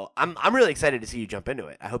know, so I'm really excited to see you jump into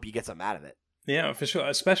it. I hope you get something out of it. Yeah, for sure.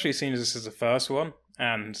 Especially seeing as this is the first one,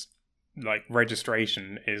 and like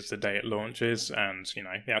registration is the day it launches, and you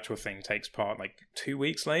know the actual thing takes part like 2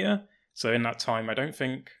 weeks later. So in that time,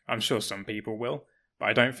 I'm sure some people will, but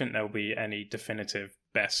I don't think there'll be any definitive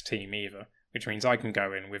best team either. Which means I can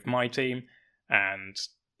go in with my team, and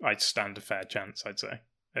I'd stand a fair chance, I'd say,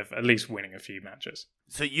 of at least winning a few matches.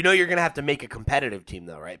 So you know you're gonna have to make a competitive team,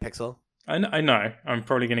 though, right, Pixel? I know. I'm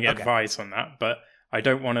probably going to get advice on that, but I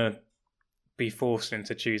don't want to be forced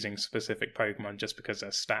into choosing specific Pokemon just because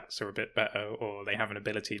their stats are a bit better or they have an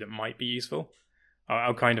ability that might be useful.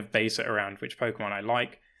 I'll kind of base it around which Pokemon I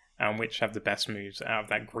like and which have the best moves out of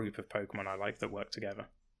that group of Pokemon I like that work together.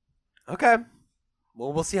 Okay.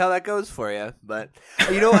 Well, we'll see how that goes for you. But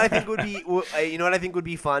you know what I think would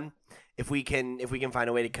be fun if we can find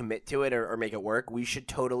a way to commit to it or make it work. We should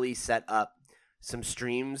totally set up some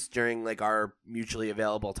streams during like our mutually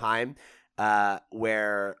available time.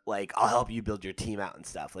 Where like I'll help you build your team out and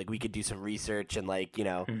stuff. Like we could do some research and like, you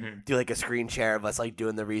know, do like a screen share of us like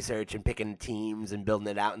doing the research and picking teams and building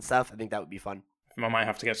it out and stuff. I think that would be fun. I might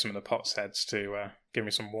have to get some of the POTS heads to give me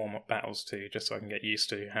some warm-up battles too, just so I can get used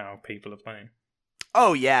to how people are playing.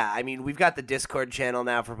 Oh yeah, I mean we've got the Discord channel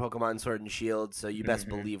now for Pokemon Sword and Shield, so you best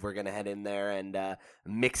believe we're gonna head in there and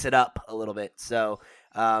mix it up a little bit. So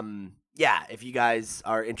yeah, if you guys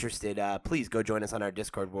are interested, please go join us on our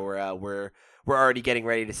Discord where we're already getting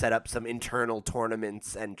ready to set up some internal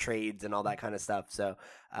tournaments and trades and all that kind of stuff. So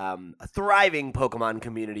a thriving Pokemon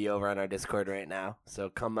community over on our Discord right now. So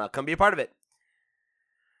come be a part of it.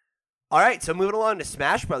 All right, so moving along to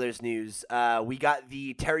Smash Brothers news, we got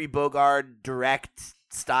the Terry Bogard direct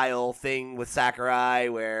style thing with Sakurai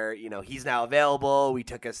where, you know, he's now available. We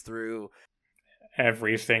took us through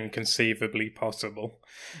everything conceivably possible.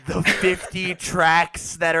 The 50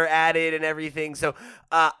 tracks that are added and everything. So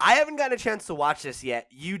I haven't gotten a chance to watch this yet.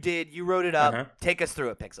 You did. You wrote it up. Take us through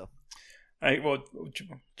it, Pixel. Well, do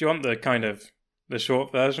you want the kind of the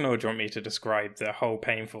short version, or do you want me to describe the whole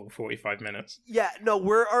painful 45 minutes? Yeah, no,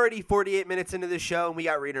 we're already 48 minutes into the show, and we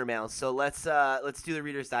got reader mail, so let's do the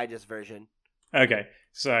Reader's Digest version. Okay,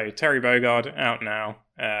 so Terry Bogard out now.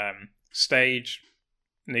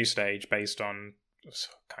 New stage based on, I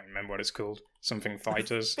can't remember what it's called. Something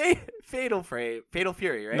Fighters. Fatal Fury,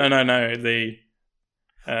 right? No. The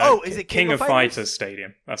is it King of Fighters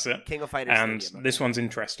Stadium? That's it. King of Fighters and Stadium. This one's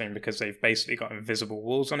interesting because they've basically got invisible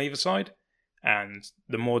walls on either side, and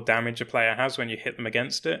the more damage a player has when you hit them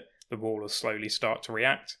against it, the wall will slowly start to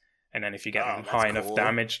react, and then if you get them high enough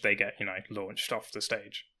damage, they get launched off the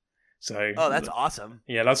stage. So that's awesome.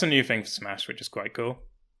 Yeah, that's a new thing for Smash, which is quite cool.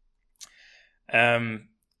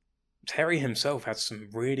 Terry himself had some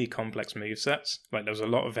really complex movesets. Like, there was a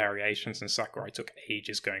lot of variations, and Sakurai took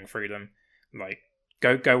ages going through them. Like,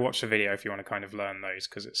 go watch the video if you want to kind of learn those,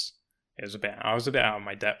 because I was a bit out of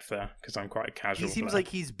my depth there, because I'm quite a casual He seems player. like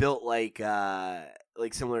he's built like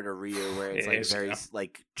similar to Ryu, where it's very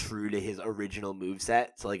like true to his original moveset.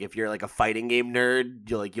 So like if you're like a fighting game nerd,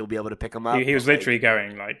 you'll be able to pick him up. He was literally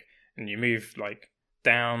going like, and you move like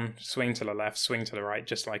down, swing to the left, swing to the right,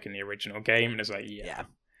 just like in the original game. And it's like, yeah.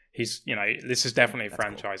 He's, this is definitely a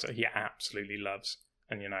franchise that he absolutely loves.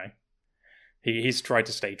 And, he's tried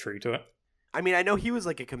to stay true to it. I mean, I know he was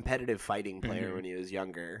like a competitive fighting player when he was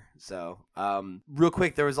younger. So, real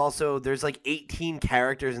quick, there's like 18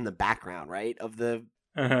 characters in the background, right? Of the...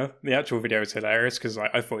 The actual video is hilarious because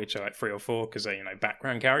I thought each had like 3 or 4 because they're,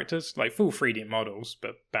 background characters, like full 3D models,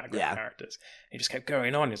 but background characters. He just kept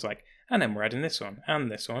going on. He's like, and then we're adding this one,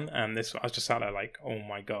 and this one, and this one. I was just sat there like, oh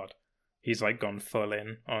my God. He's like gone full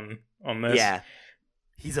in on this. Yeah.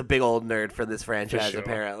 He's a big old nerd for this franchise,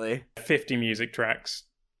 apparently. 50 music tracks,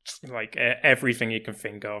 like everything you can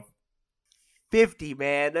think of. 50,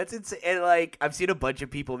 man. That's insane. And like, I've seen a bunch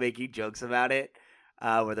of people making jokes about it.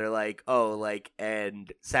 Where they're like,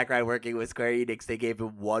 and Sakurai working with Square Enix, they gave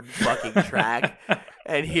him one fucking track.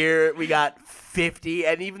 And here we got 50,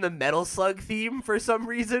 and even the Metal Slug theme for some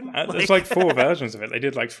reason. There's like 4 versions of it. They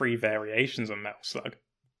did like 3 variations on Metal Slug.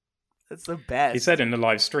 That's the best. He said in the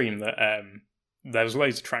live stream that there was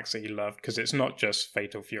loads of tracks that he loved, because it's not just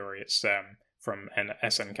Fatal Fury, it's from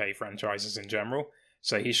SNK franchises in general.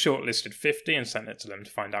 So he shortlisted 50 and sent it to them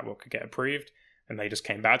to find out what could get approved. And they just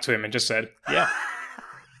came back to him and just said, yeah.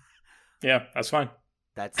 Yeah, that's fine.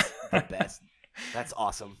 That's the best. That's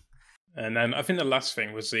awesome. And then I think the last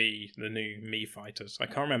thing was the new Mii Fighters. I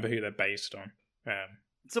can't remember who they're based on.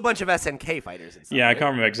 It's a bunch of SNK fighters. Yeah, I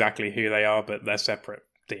can't remember exactly who they are, but they're separate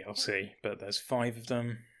DLC. But there's 5 of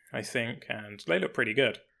them, I think, and they look pretty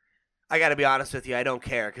good. I gotta be honest with you, I don't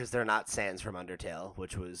care, because they're not Sans from Undertale,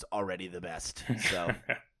 which was already the best. So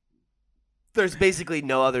there's basically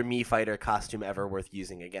no other Mii Fighter costume ever worth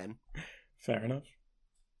using again. Fair enough.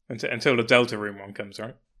 Until the Delta Room one comes,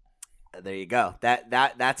 right? There you go.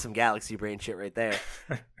 That's some Galaxy Brain shit right there.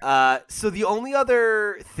 So the only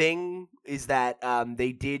other thing is that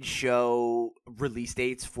they did show release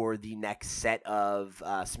dates for the next set of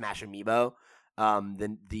Smash Amiibo.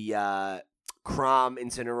 The Chrom,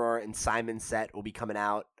 Incineroar, and Simon set will be coming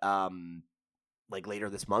out like later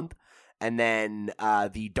this month. And then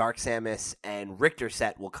the Dark Samus and Richter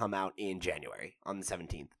set will come out in January on the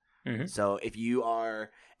 17th. Mm-hmm. So if you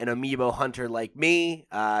are an Amiibo hunter like me,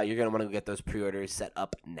 you're going to want to get those pre-orders set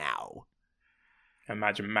up now.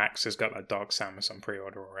 Imagine Max has got that Dark Samus on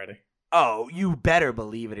pre-order already. Oh, you better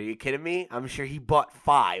believe it. Are you kidding me? I'm sure he bought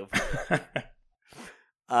 5.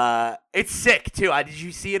 It's sick, too. Did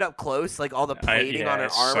you see it up close? Like all the plating on her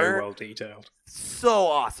armor? So well detailed. So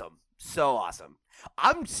awesome. So awesome.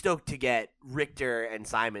 I'm stoked to get Richter and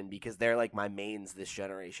Simon because they're like my mains this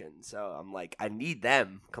generation. So I'm like, I need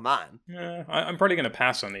them. Come on. Yeah, I'm probably going to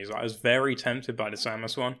pass on these. I was very tempted by the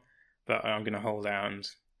Samus one, but I'm going to hold out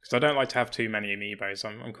because I don't like to have too many amiibos.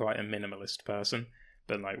 I'm quite a minimalist person.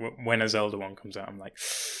 But like when a Zelda one comes out, I'm like,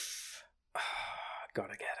 gotta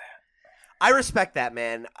get it. I respect that,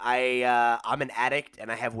 man. I'm an addict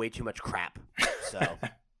and I have way too much crap. So.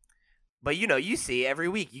 But, you see every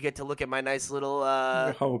week you get to look at my nice little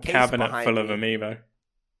whole case cabinet full me. of amiibo.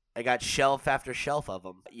 I got shelf after shelf of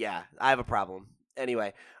them. Yeah, I have a problem.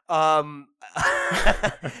 Anyway, all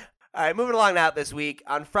right, moving along now this week.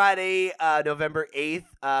 On Friday, November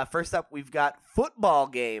 8th, first up we've got football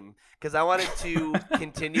game because I wanted to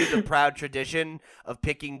continue the proud tradition of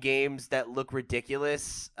picking games that look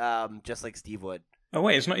ridiculous, just like Steve would. Oh,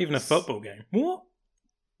 wait, it's not even a football game. What?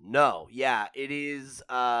 No, yeah, it is.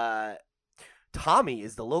 Tommy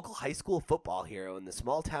is the local high school football hero in the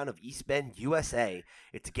small town of East Bend, USA.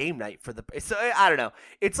 It's game night for so I don't know.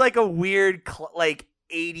 It's like a weird like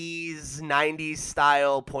 80s, 90s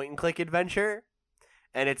style point and click adventure.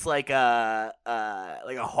 and it's like a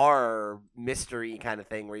horror mystery kind of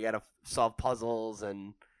thing where you gotta solve puzzles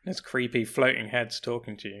and There's creepy floating heads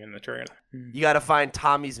talking to you in the trailer. you gotta find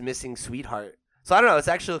Tommy's missing sweetheart. So I don't know. It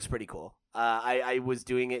actually looks pretty cool. I was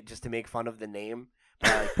doing it just to make fun of the name, but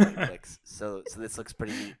I like point and clicks. So this looks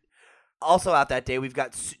pretty neat. Also out that day, we've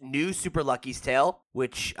got new Super Lucky's Tale,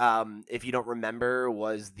 which, if you don't remember,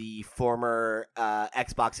 was the former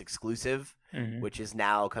Xbox exclusive, which is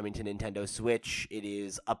now coming to Nintendo Switch. It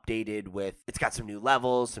is updated it's got some new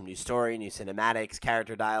levels, some new story, new cinematics,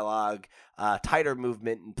 character dialogue, tighter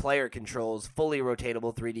movement and player controls, fully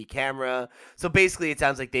rotatable 3D camera. So basically, it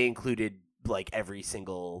sounds like they included like every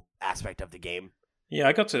single aspect of the game. Yeah,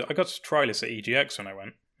 I got to try this at EGX when I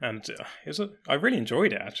went, and I really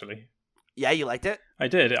enjoyed it actually. Yeah, you liked it? I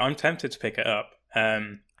did. I'm tempted to pick it up.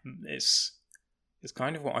 It's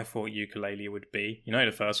kind of what I thought Yooka-Laylee would be. You know,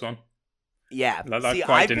 the first one? Yeah.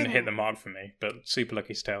 That didn't hit the mark for me, but Super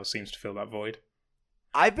Lucky's Tale seems to fill that void.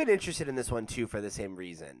 I've been interested in this one, too, for the same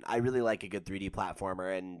reason. I really like a good 3D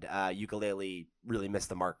platformer, and Yooka-Laylee really missed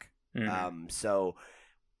the mark. So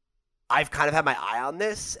I've kind of had my eye on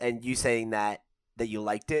this, and you saying that you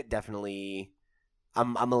liked it, definitely...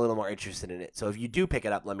 I'm a little more interested in it. So if you do pick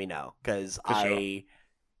it up, let me know, because I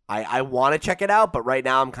want to check it out, but right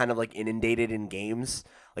now I'm kind of like inundated in games.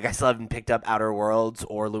 Like I still haven't picked up Outer Worlds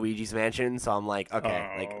or Luigi's Mansion, so I'm like,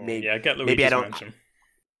 okay, get Luigi's Mansion.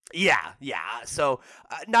 Yeah. So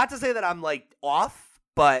not to say that I'm like off,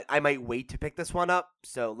 but I might wait to pick this one up.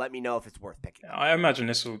 So let me know if it's worth picking. I imagine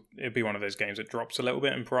it'll be one of those games that drops a little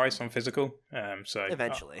bit in price on physical. So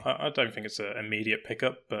eventually, I don't think it's an immediate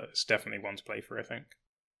pickup, but it's definitely one to play for, I think.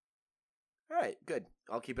 All right, good.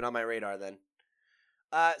 I'll keep it on my radar then.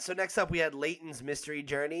 So next up, we had Layton's Mystery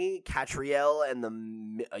Journey, Catriel, and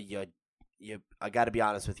the. I got to be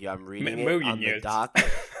honest with you. I'm reading it on the doc.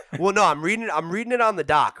 Well, no, I'm reading it on the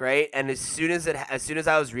doc, right? And as soon as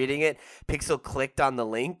I was reading it, Pixel clicked on the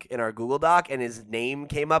link in our Google Doc, and his name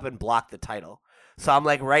came up and blocked the title. So I'm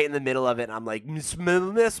like right in the middle of it, and I'm like,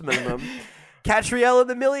 Catriel and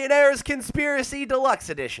the Millionaire's Conspiracy Deluxe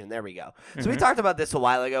Edition. There we go. So we talked about this a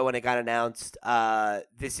while ago when it got announced.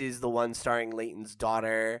 This is the one starring Layton's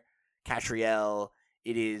daughter, Catriel.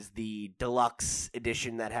 It is the deluxe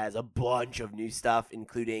edition that has a bunch of new stuff,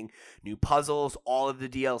 including new puzzles, all of the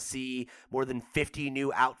DLC, more than 50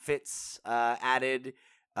 new outfits added,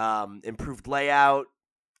 improved layout,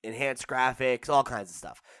 enhanced graphics, all kinds of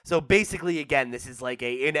stuff. So basically, again, this is like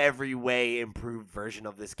a in every way improved version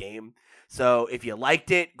of this game. So if you liked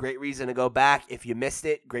it, great reason to go back. If you missed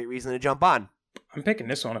it, great reason to jump on. I'm picking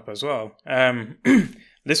this one up as well.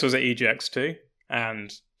 This was at EGX too,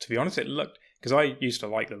 and to be honest, it looked... Because I used to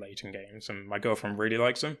like the Layton games, and my girlfriend really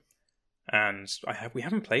likes them. And we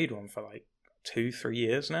haven't played one for like 2-3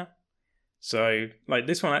 years now. So like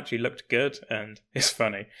this one actually looked good, and it's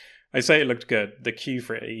funny. I say it looked good. The queue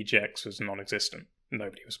for it at EGX was non-existent.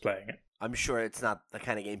 Nobody was playing it. I'm sure it's not the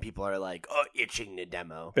kind of game people are like, itching to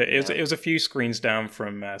demo. But it was a few screens down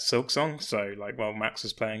from Silksong. So like while Max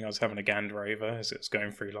was playing, I was having a gander over as it was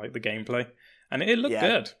going through like the gameplay, and it looked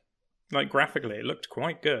good. Like, graphically, it looked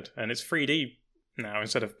quite good. And it's 3D now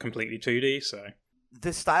instead of completely 2D, so...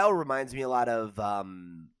 The style reminds me a lot of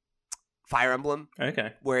Fire Emblem.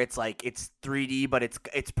 Okay. Where it's like, it's 3D, but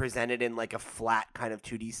it's presented in like a flat kind of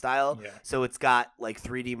 2D style. Yeah. So it's got like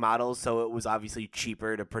 3D models, so it was obviously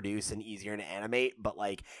cheaper to produce and easier to animate, but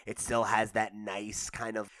like, it still has that nice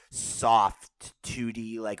kind of soft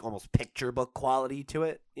 2D, like almost picture book quality to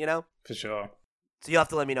it, you know? For sure. So you'll have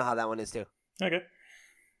to let me know how that one is too. Okay.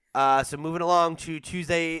 So moving along to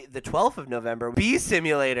Tuesday, the 12th of November, Bee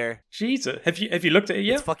Simulator. Jesus, have you looked at it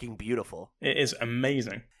yet? It's fucking beautiful. It is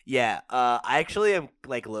amazing. Yeah, I actually am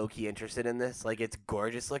like low-key interested in this. Like, it's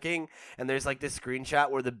gorgeous looking, and there's like this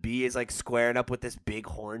screenshot where the bee is like squaring up with this big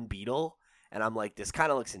horn beetle, and I'm like, this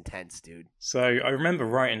kind of looks intense, dude. So I remember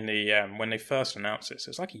writing when they first announced it, so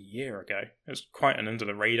it was like a year ago. It was quite an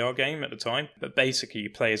under-the-radar game at the time, but basically you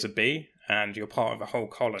play as a bee, and you're part of a whole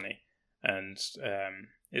colony, and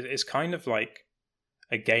it's kind of like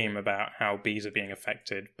a game about how bees are being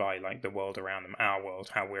affected by like the world around them, our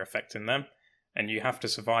world, how we're affecting them. And you have to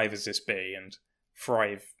survive as this bee and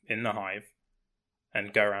thrive in the hive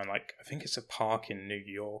and go around like, I think it's a park in New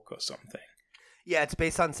York or something. Yeah, it's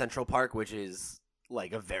based on Central Park, which is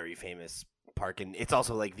like a very famous park. And it's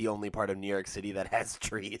also like the only part of New York City that has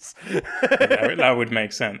trees. That would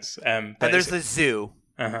make sense. And there's the zoo.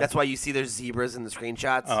 Uh-huh. That's why you see there's zebras in the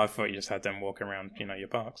screenshots. Oh, I thought you just had them walking around, your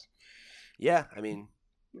parks. Yeah, I mean,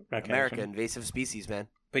 okay, America, invasive species, man.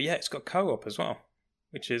 But yeah, it's got co-op as well,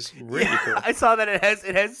 which is really cool. I saw that it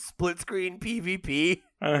has split screen PvP.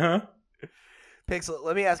 Uh-huh. Pixel,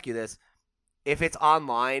 let me ask you this. If it's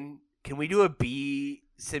online, can we do a bee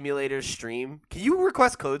simulator stream? Can you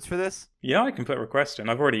request codes for this? Yeah, I can put a request in.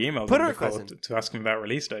 I've already emailed Put them a before request in. to ask them about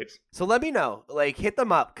release dates. So let me know. Like, hit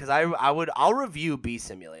them up, because I'll review Bee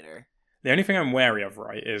Simulator. The only thing I'm wary of,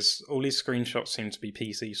 right, is all these screenshots seem to be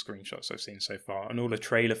PC screenshots I've seen so far, and all the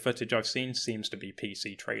trailer footage I've seen seems to be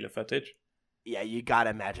PC trailer footage. Yeah, you gotta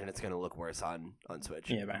imagine it's gonna look worse on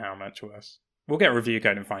Switch. Yeah, but how much worse? We'll get a review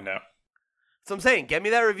code and find out. So I'm saying, get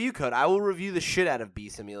me that review code. I will review the shit out of Bee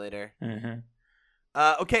Simulator. Mm-hmm.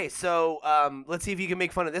 Okay, so let's see if you can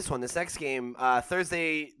make fun of this one. This next game,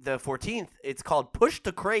 Thursday the 14th, it's called Push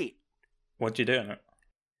the Crate. What'd you do in it?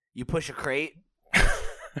 You push a crate.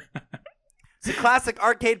 It's a classic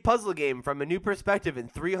arcade puzzle game from a new perspective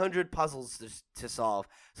and 300 puzzles to solve.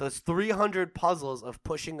 So it's 300 puzzles of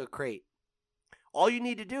pushing a crate. All you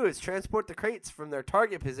need to do is transport the crates from their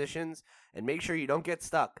target positions and make sure you don't get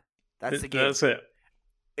stuck. That's the game. That's it.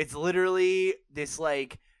 It's literally this,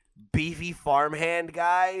 like, beefy farmhand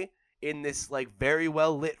guy in this, like, very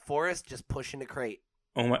well lit forest just pushing a crate.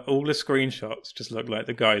 All the screenshots just look like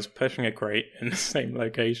the guy's pushing a crate in the same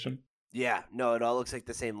location. Yeah, no, it all looks like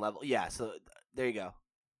the same level. Yeah, so there you go.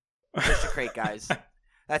 Push the crate, guys.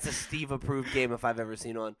 That's a Steve approved game if I've ever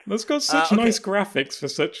seen one. That's got such nice graphics for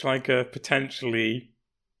such like a potentially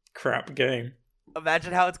crap game.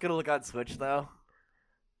 Imagine how it's gonna look on Switch though.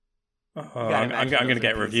 I'm gonna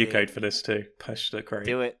get a review code for this too. Push the crate.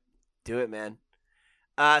 Do it, man.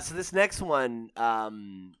 So this next one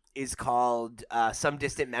is called Some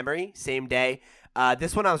Distant Memory. Same day.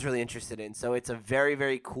 This one I was really interested in. So it's a very,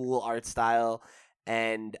 very cool art style.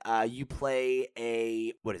 And you play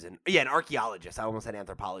an archaeologist. I almost said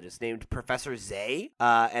anthropologist named Professor Zay,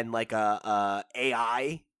 and like a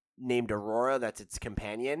AI named Aurora. That's its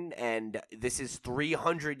companion. And this is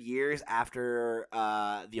 300 years after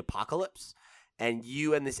the apocalypse. And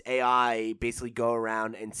you and this AI basically go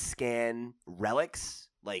around and scan relics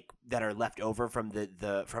like that are left over from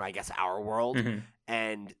from I guess our world,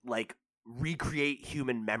 and like recreate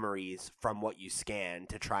human memories from what you scan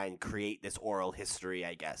to try and create this oral history,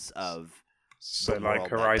 I guess, of so like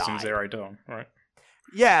Horizon Zero Dawn, right?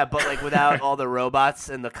 Yeah, but like without all the robots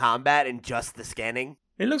and the combat and just the scanning.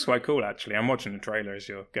 It looks quite cool, actually. I'm watching the trailer as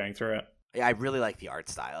you're going through it. Yeah, I really like the art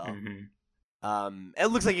style. It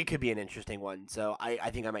looks like it could be an interesting one, so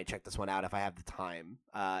I think I might check this one out if I have the time.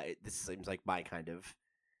 This seems like my kind of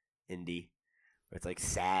indie. It's like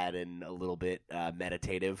sad and a little bit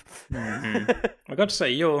meditative. I got to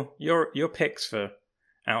say, your picks for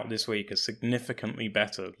out this week are significantly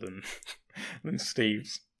better than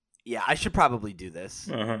Steve's. Yeah, I should probably do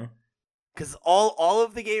this. Because all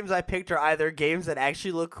of the games I picked are either games that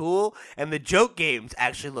actually look cool, and the joke games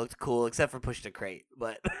actually looked cool, except for Push the Crate.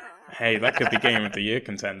 But hey, that could be Game of the Year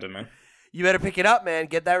contender, man. You better pick it up, man.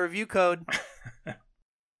 Get that review code.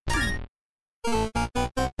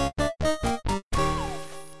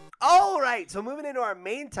 So moving into our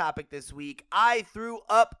main topic this week, I threw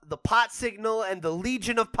up the pot signal, and the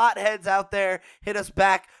legion of potheads out there hit us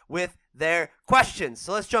back with their questions.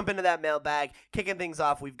 So let's jump into that mailbag. Kicking things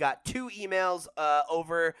off, we've got 2 emails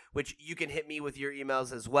over, which you can hit me with your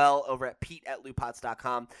emails as well over at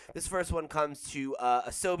pete@lootpots.com. This first one comes to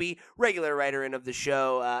Asobi, regular writer in of the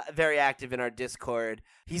show, very active in our Discord.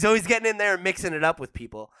 He's always getting in there and mixing it up with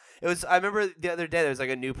people. I remember the other day there was like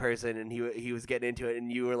a new person and he was getting into it,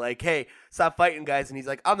 and you were like, "Hey, stop fighting, guys," and he's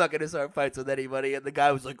like, "I'm not gonna start fights with anybody," and the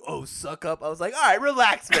guy was like, "Oh, suck up." I was like, "All right,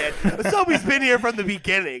 relax, man. Asobi's been here from the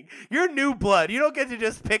beginning. You're new blood. You don't get to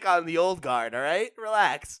just pick on the old guard, all right?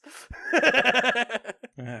 Relax."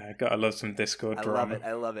 Gotta love some Discord drama.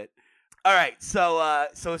 I love it. All right, so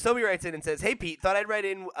Asobi writes in and says, "Hey, Pete, thought I'd write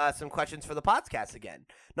in some questions for the podcast again.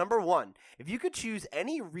 Number 1, if you could choose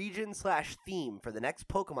any region/theme for the next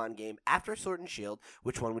Pokemon game after Sword and Shield,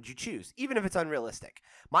 which one would you choose, even if it's unrealistic?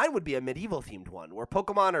 Mine would be a medieval-themed one, where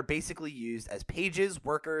Pokemon are basically used as pages,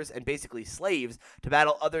 workers, and basically slaves to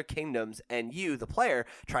battle other kingdoms, and you, the player,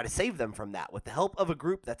 try to save them from that with the help of a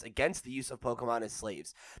group that's against the use of Pokemon as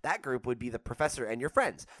slaves. That group would be the professor and your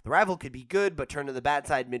friends. The rival could be good, but turn to the bad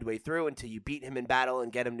side midway through until you beat him in battle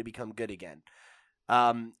and get him to become good again.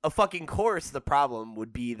 Of fucking course, the problem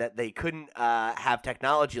would be that they couldn't have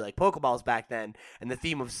technology like Pokeballs back then, and the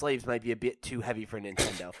theme of slaves might be a bit too heavy for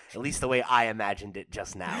Nintendo, at least the way I imagined it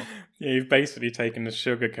just now." Yeah, you've basically taken the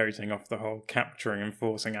sugar coating off the whole capturing and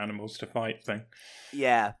forcing animals to fight thing.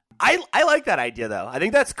 Yeah. I like that idea, though. I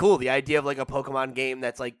think that's cool, the idea of like a Pokemon game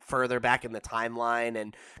that's like further back in the timeline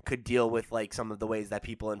and could deal with like some of the ways that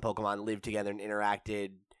people in Pokemon lived together and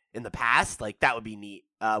interacted in the past. Like, that would be neat.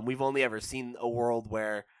 We've only ever seen a world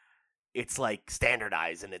where it's like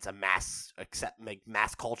standardized and it's a mass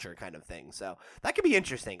culture kind of thing. So that could be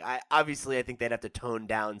interesting. I think they'd have to tone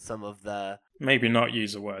down some of the Maybe not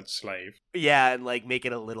use the word slave. yeah, and like make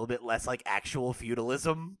it a little bit less like actual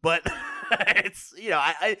feudalism, but it's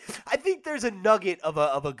I think there's a nugget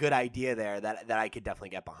of a good idea there that I could definitely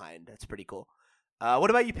get behind. That's pretty cool. What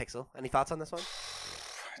about you, Pixel? Any thoughts on this one?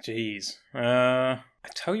 Jeez. I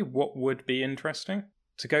tell you what would be interesting.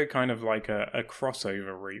 To go kind of like a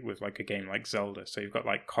crossover route with like a game like Zelda. So you've got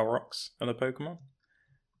like Koroks and the Pokemon.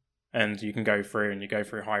 And you can go through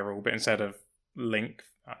Hyrule, but instead of Link,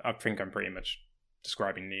 I think I'm pretty much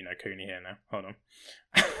describing Ni no Kuni here now. Hold on.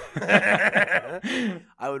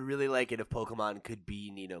 I would really like it if Pokemon could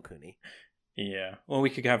be Ni no Kuni. Yeah. Or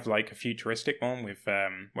we could have like a futuristic one with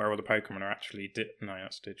where all the Pokemon are actually... No,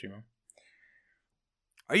 that's Digimon.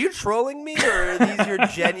 Are you trolling me, or are these your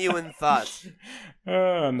genuine thoughts?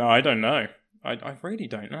 No, I don't know. I really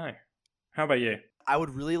don't know. How about you? I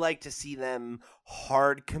would really like to see them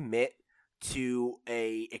hard commit to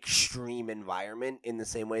a extreme environment in the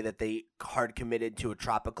same way that they hard committed to a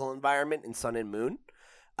tropical environment in Sun and Moon.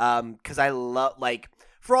 Because I love, like,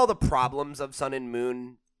 for all the problems of Sun and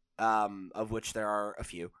Moon, of which there are a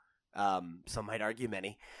few, some might argue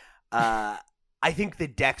many, I think the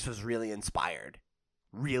Dex was really inspired.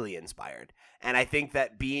 And I think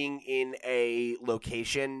that being in a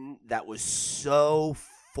location that was so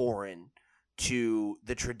foreign to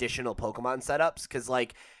the traditional Pokemon setups, because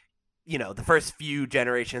like, the first few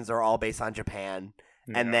generations are all based on Japan.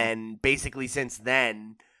 Yeah. And then basically since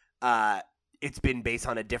then, it's been based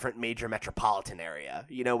on a different major metropolitan area,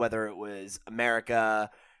 whether it was America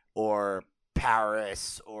or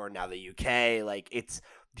Paris or now the UK. Like, it's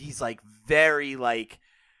these like very like,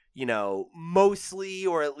 mostly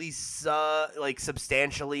or at least like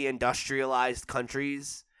substantially industrialized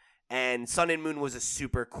countries. And Sun and Moon was a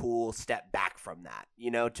super cool step back from that,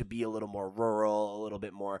 to be a little more rural, a little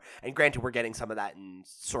bit more. And granted, we're getting some of that in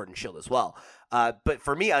Sword and Shield as well. But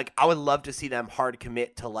for me, like, I would love to see them hard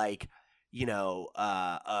commit to like,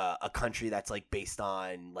 a country that's like based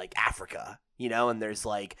on like Africa, and there's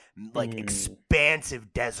like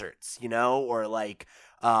expansive deserts, or like,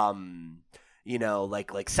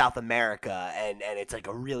 like South America, and it's like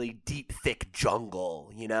a really deep, thick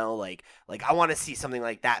jungle, like I want to see something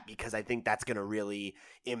like that because I think that's going to really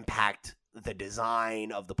impact the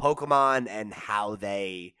design of the Pokemon and how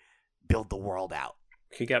they build the world out.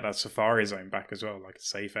 Could get that Safari Zone back as well, like a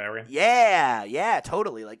safe area. Yeah,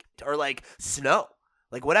 totally. Like, or like snow,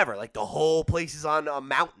 like whatever, like the whole place is on a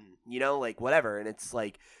mountain, like whatever. And it's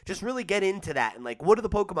like, just really get into that. And like, what do the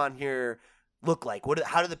Pokemon here look like?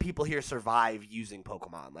 How do the people here survive using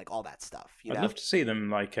Pokemon? Like all that stuff. I'd love to see them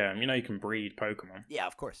like, you can breed Pokemon. Yeah,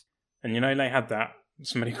 of course. And they had that.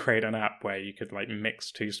 Somebody created an app where you could like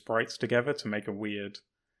mix two sprites together to make a weird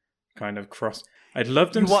kind of cross. I'd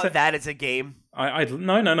love them. You want that as a game? No.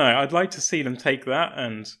 I'd like to see them take that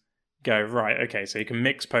and go, right, okay, so you can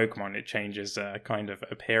mix Pokemon. It changes kind of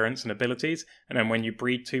appearance and abilities. And then when you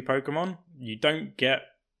breed two Pokemon, you don't get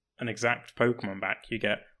an exact Pokemon back. You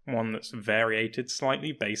get one that's variated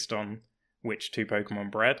slightly based on which two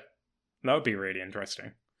Pokemon bred. That would be really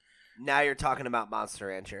interesting. Now you're talking about Monster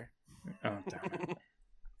Rancher. Oh, damn it.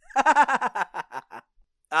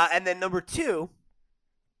 And then number 2,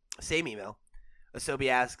 same email. Asobi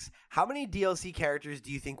asks, how many DLC characters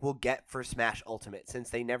do you think we'll get for Smash Ultimate, since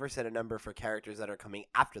they never set a number for characters that are coming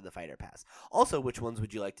after the Fighter Pass? Also, which ones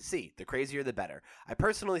would you like to see? The crazier, the better. I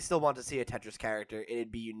personally still want to see a Tetris character.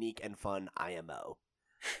 It'd be unique and fun, IMO.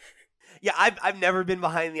 Yeah, I've never been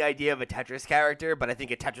behind the idea of a Tetris character, but I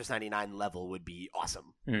think a Tetris 99 level would be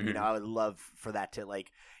awesome. Mm-hmm. I would love for that to,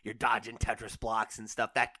 like, you're dodging Tetris blocks and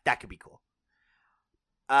stuff. That could be cool.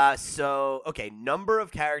 So, okay, number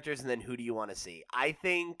of characters, and then who do you want to see? I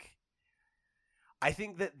think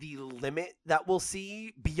that the limit that we'll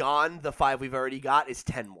see beyond the 5 we've already got is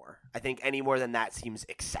 10 more. I think any more than that seems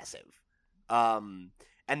excessive.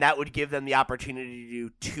 And that would give them the opportunity to do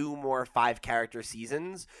 2 more 5-character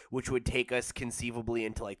seasons, which would take us conceivably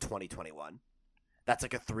into, like, 2021. That's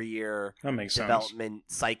like a 3-year development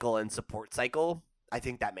cycle and support cycle. I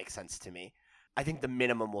think that makes sense to me. I think the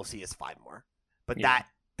minimum we'll see is 5 more. But that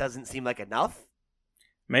doesn't seem like enough.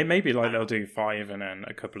 Maybe like they'll do 5 and then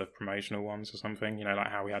a couple of promotional ones or something, like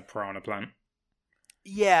how we had Piranha Plant.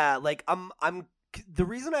 Yeah, like I'm the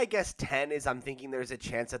reason I guess 10 is I'm thinking there's a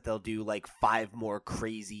chance that they'll do like 5 more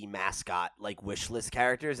crazy mascot like wish list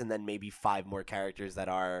characters, and then maybe 5 more characters that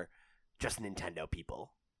are just Nintendo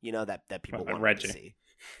people, that people want to see.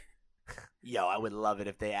 Yo, I would love it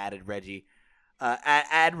if they added Reggie.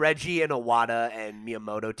 Add Reggie and Iwata and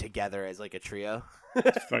Miyamoto together as like a trio.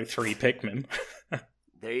 Like 3 Pikmin.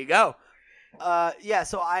 There you go. Yeah,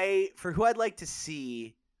 so for who I'd like to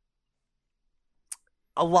see,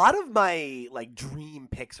 a lot of my like dream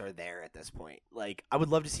picks are there at this point. Like I would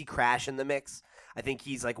love to see Crash in the mix. I think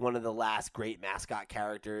he's like one of the last great mascot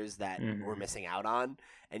characters that we're missing out on,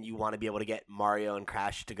 and you want to be able to get Mario and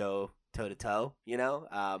Crash to go toe to toe, you know,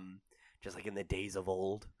 just like in the days of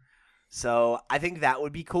old. So I think that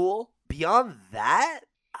would be cool. Beyond that,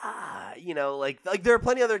 you know, like there are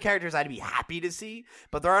plenty of other characters I'd be happy to see,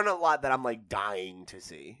 but there aren't a lot that I'm like dying to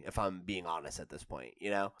see, if I'm being honest at this point,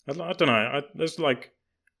 you know? I don't know. There's like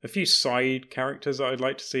a few side characters that I'd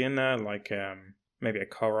like to see in there, like maybe a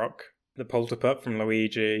Korok, the Polterpup from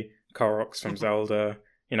Luigi, Koroks from Zelda.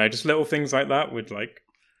 You know, just little things like that would like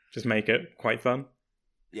just make it quite fun.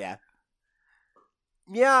 Yeah.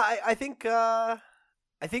 Yeah, I think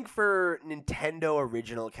for Nintendo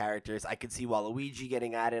original characters, I could see Waluigi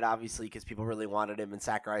getting added, obviously, because people really wanted him, and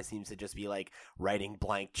Sakurai seems to just be, like, writing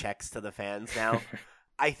blank checks to the fans now.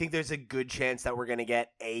 I think there's a good chance that we're going to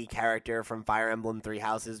get a character from Fire Emblem Three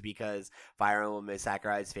Houses, because Fire Emblem is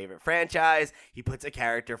Sakurai's favorite franchise. He puts a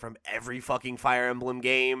character from every fucking Fire Emblem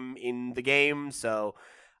game in the game, so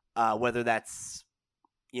whether that's,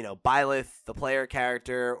 you know, Byleth, the player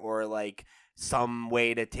character, or, like, some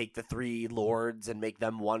way to take the 3 lords and make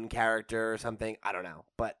them one character or something. I don't know.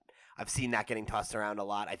 But I've seen that getting tossed around a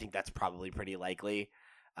lot. I think that's probably pretty likely.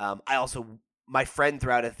 My friend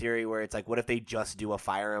threw out a theory where it's like, what if they just do a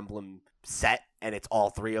Fire Emblem set and it's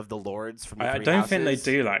all 3 of the lords from the 3 I don't houses? think they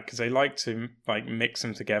do that because they like to like mix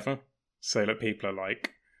them together so that people are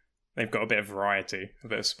like, they've got a bit of variety, a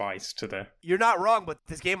bit of spice to the... You're not wrong, but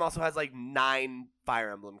this game also has like 9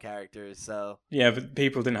 Fire Emblem characters, so... Yeah, but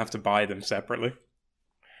people didn't have to buy them separately.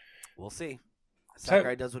 We'll see.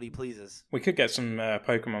 Sakurai does what he pleases. We could get some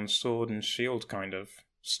Pokemon Sword and Shield kind of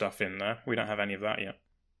stuff in there. We don't have any of that yet.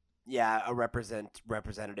 Yeah, a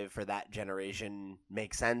representative for that generation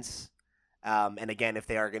makes sense. And again, if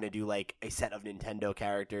they are going to do like a set of Nintendo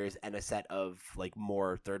characters and a set of like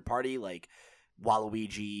more third party, like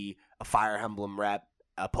Waluigi, a Fire Emblem rep,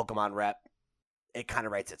 a Pokemon rep, it kind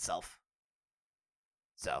of writes itself.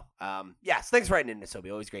 So, yeah, so thanks for writing in,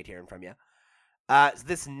 Sobi. Always great hearing from you. So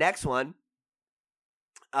this next one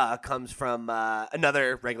comes from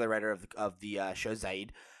another regular writer of the show,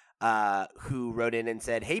 Zaid, who wrote in and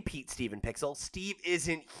said, "Hey, Pete, Steve, and Pixel. Steve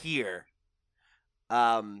isn't here."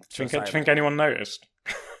 Do you think anyone noticed?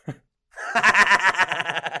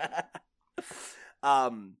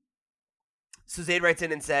 So Zaid writes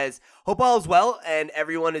in and says, "Hope all is well and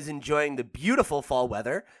everyone is enjoying the beautiful fall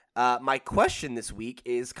weather. My question this week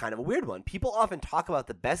is kind of a weird one. People often talk about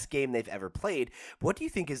the best game they've ever played. What do you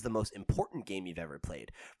think is the most important game you've ever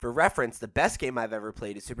played? For reference, the best game I've ever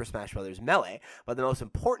played is Super Smash Bros. Melee, but the most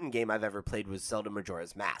important game I've ever played was Zelda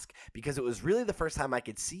Majora's Mask, because it was really the first time I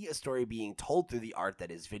could see a story being told through the art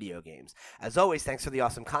that is video games. As always, thanks for the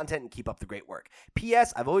awesome content and keep up the great work.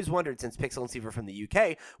 P.S. I've always wondered, since Pixel and Steve are from the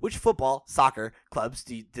UK, which football, soccer clubs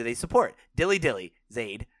do they support? Dilly Dilly,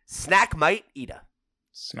 Zaid, Snack Might, Ida."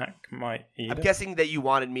 Snack might eat I'm it. guessing that you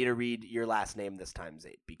wanted me to read your last name this time,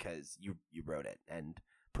 Zaid, because you wrote it and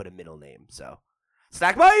put a middle name. So,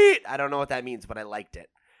 Snack Might! I don't know what that means, but I liked it.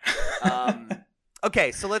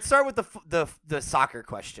 Okay, so let's start with the soccer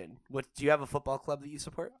question. Do you have a football club that you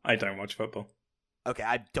support? I don't watch football. Okay,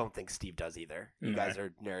 I don't think Steve does either. You No. guys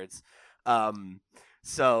are nerds.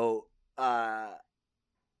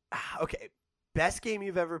 Okay, best game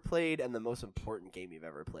you've ever played and the most important game you've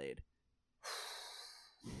ever played.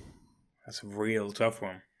 That's a real tough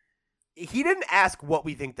one. He didn't ask what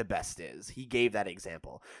we think the best is. He gave that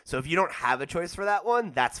example. So if you don't have a choice for that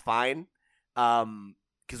one, that's fine.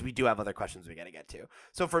 Because we do have other questions we got to get to.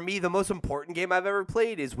 So for me, the most important game I've ever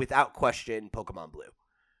played is without question Pokemon Blue.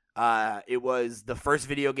 It was the first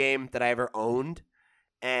video game that I ever owned,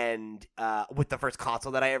 and with the first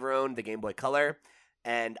console that I ever owned, the Game Boy Color.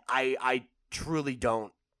 And I truly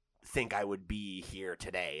don't think I would be here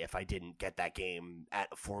today if I didn't get that game at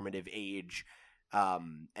a formative age,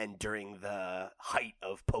 and during the height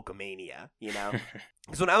of Pokemania, you know?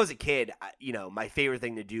 Because when I was a kid, my favorite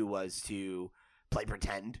thing to do was to play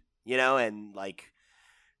pretend, and like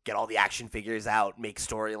get all the action figures out, make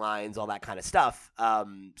storylines, all that kind of stuff.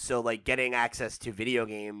 So like getting access to video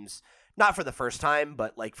games, not for the first time,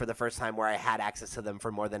 but like for the first time where I had access to them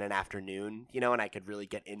for more than an afternoon, and I could really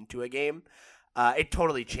get into a game. It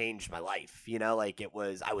totally changed my life, like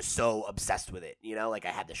I was so obsessed with it, like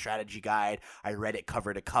I had the strategy guide, I read it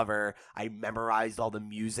cover to cover, I memorized all the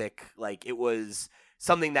music, like it was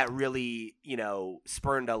something that really,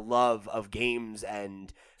 spurned a love of games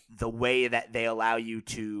and the way that they allow you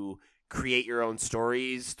to create your own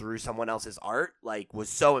stories through someone else's art, like, was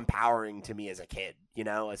so empowering to me as a kid,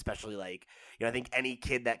 especially like, I think any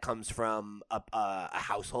kid that comes from a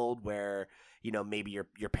household where, maybe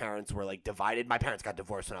your parents were like divided. My parents got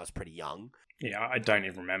divorced when I was pretty young. Yeah, I don't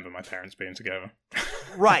even remember my parents being together.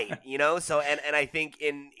 Right. So, and I think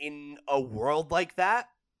in a world like that,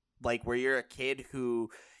 like where you're a kid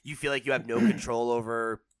who you feel like you have no control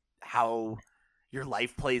over how your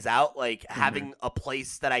life plays out, like having a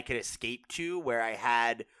place that I could escape to where I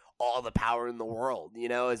had all the power in the world,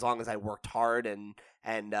 as long as I worked hard and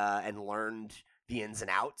learned the ins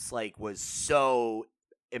and outs, like, was so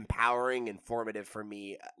empowering and formative for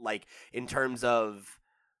me, like in terms of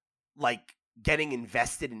like getting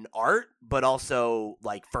invested in art, but also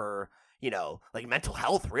like for like mental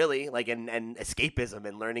health, really, like and escapism,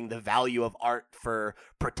 and learning the value of art for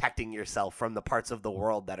protecting yourself from the parts of the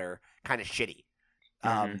world that are kind of shitty.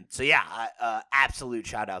 So yeah, absolute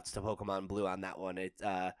shout outs to Pokemon Blue on that one. It's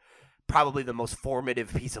probably the most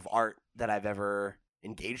formative piece of art that I've ever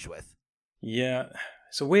engaged with. Yeah,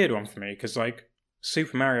 it's a weird one for me because like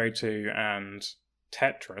Super Mario 2 and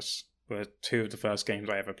Tetris were two of the first games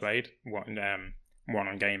I ever played. One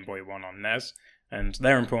on Game Boy, one on NES, and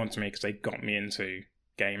they're important to me because they got me into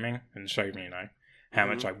gaming and showed me, how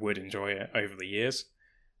much I would enjoy it over the years.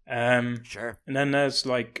 Sure. And then there's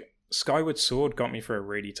like Skyward Sword got me through a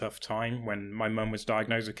really tough time when my mum was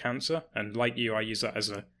diagnosed with cancer, and like you, I use that as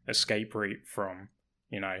a escape route from,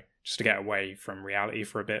 just to get away from reality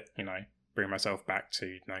for a bit, bring myself back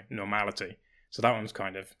to normality. So that one's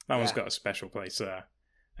got a special place there.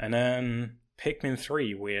 And then Pikmin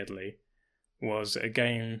 3, weirdly, was a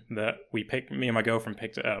game that me and my girlfriend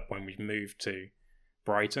picked it up when we moved to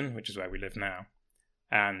Brighton, which is where we live now.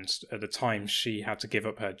 And at the time, she had to give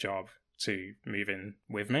up her job to move in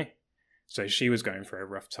with me. So she was going through a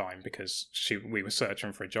rough time because we were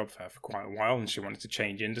searching for a job for her for quite a while, and she wanted to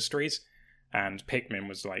change industries. And Pikmin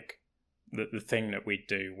was like the thing that we'd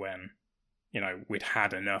do when, we'd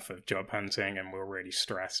had enough of job hunting and we were really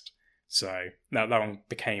stressed. So that one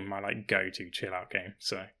became my like go-to chill out game.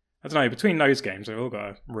 So I don't know, between those games, they've all got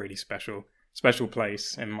a really special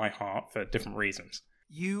place in my heart for different reasons.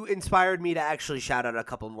 You inspired me to actually shout out a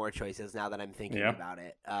couple more choices now that I'm thinking about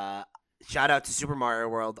it. Shout out to Super Mario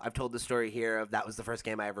World. I've told the story here of that was the first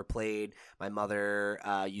game I ever played. My mother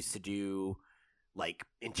used to do like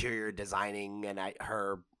interior designing, and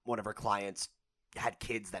one of her clients had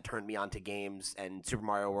kids that turned me on to games, and Super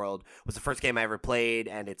Mario World was the first game I ever played,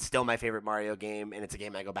 and it's still my favorite Mario game, and it's a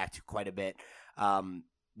game I go back to quite a bit.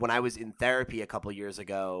 When I was in therapy a couple years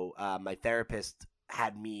ago, my therapist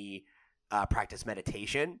had me practice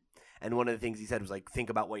meditation. And one of the things he said was like, think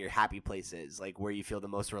about what your happy place is, like where you feel the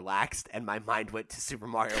most relaxed. And my mind went to Super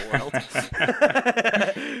Mario World.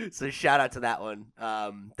 So shout out to that one.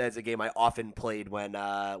 That's a game I often played when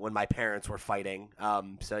my parents were fighting.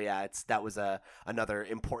 So yeah, that was another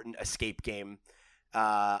important escape game.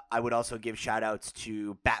 I would also give shout outs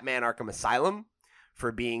to Batman Arkham Asylum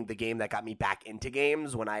for being the game that got me back into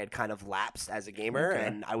games when I had kind of lapsed as a gamer. Okay.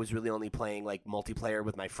 And I was really only playing like multiplayer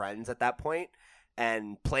with my friends at that point.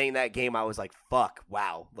 And playing that game, I was like, fuck,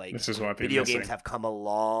 wow. Like, this is what video games have come a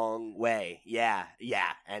long way. Yeah.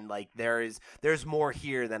 And like, there's more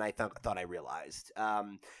here than I thought I realized.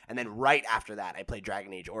 And then right after that, I played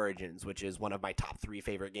Dragon Age Origins, which is one of my top 3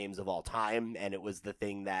 favorite games of all time. And it was the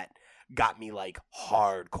thing that got me like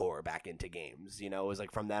hardcore back into games. It was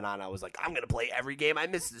like from then on, I was like, I'm going to play every game I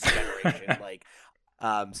missed this generation.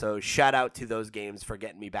 So shout out to those games for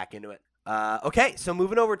getting me back into it. Okay, so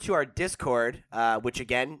moving over to our Discord, which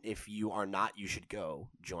again, if you are not, you should go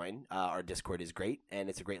join. Our Discord is great, and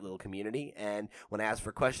it's a great little community. And when I ask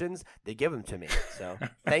for questions, they give them to me. So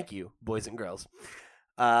thank you, boys and girls.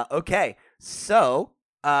 Okay, so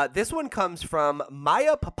this one comes from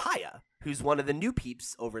Maya Papaya, who's one of the new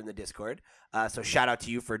peeps over in the Discord. So shout out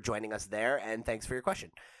to you for joining us there, and thanks for your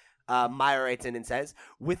question. Maya writes in and says,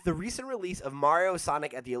 with the recent release of Mario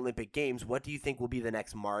Sonic at the Olympic Games, what do you think will be the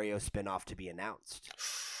next Mario spin-off to be announced?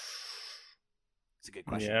 It's a good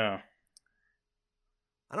question. Yeah.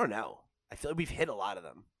 I don't know. I feel like we've hit a lot of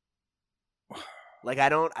them. Like, I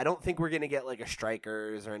don't think we're going to get like a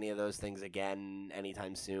Strikers or any of those things again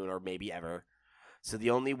anytime soon, or maybe ever. So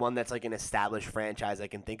the only one that's like an established franchise I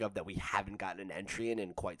can think of that we haven't gotten an entry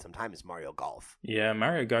in quite some time is Mario Golf. Yeah,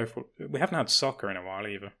 Mario Golf. We haven't had soccer in a while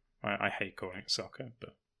either. I hate calling it soccer,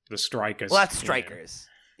 but the Strikers. Well, that's Strikers.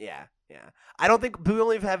 Yeah. I don't think we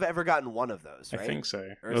only have ever gotten one of those, right? I think so.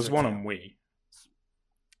 There was one on Wii.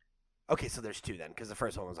 Okay, so there's 2 then, because the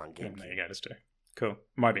first one was on GameCube. There you go, there's 2. Cool.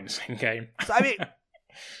 Might be in the same game. So, I mean,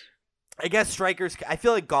 I guess Strikers, I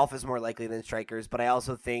feel like Golf is more likely than Strikers, but I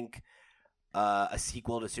also think a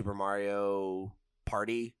sequel to Super Mario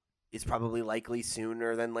Party is probably likely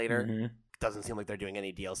sooner than later. Mm-hmm. Doesn't seem like they're doing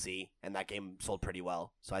any DLC, and that game sold pretty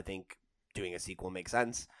well. So I think doing a sequel makes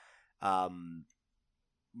sense.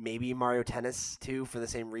 Maybe Mario Tennis too, for the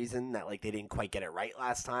same reason that like they didn't quite get it right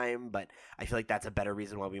last time, but I feel like that's a better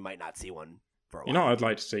reason why we might not see one for a while. You know what I'd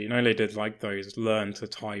like to see? You know they did like those learn to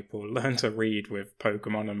type or learn to read with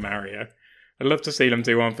Pokemon and Mario. I'd love to see them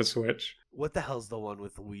do one for Switch. What the hell's the one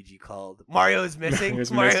with Luigi called? Mario is missing.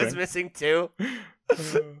 Mario's missing too.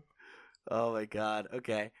 Oh my god.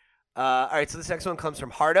 Okay. All right. So this next one comes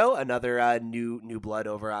from Hardo, another new blood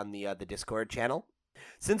over on the Discord channel.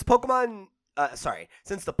 Since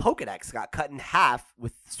the Pokedex got cut in half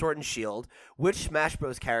with Sword and Shield, which Smash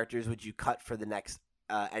Bros. Characters would you cut for the next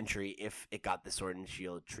entry if it got the Sword and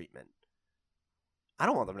Shield treatment? I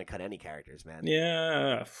don't want them to cut any characters, man.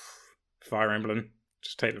 Yeah. Fire Emblem.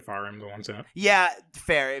 Just take the Fire Emblem ones out. Yeah,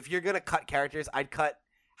 fair. If you're going to cut characters, I'd cut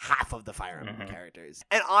half of the Fire Emblem characters.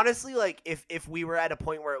 And honestly, like, if we were at a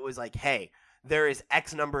point where it was like, hey, there is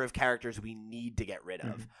X number of characters we need to get rid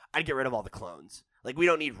of, I'd get rid of all the clones. Like, we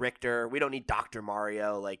don't need Richter. We don't need Dr.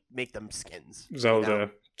 Mario. Like, make them skins. Zelda, you know?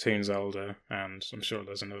 Toon Zelda, and I'm sure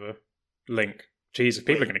there's another Link. Jesus,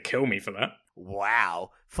 people are going to kill me for that.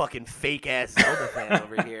 Wow. Fucking fake-ass Zelda fan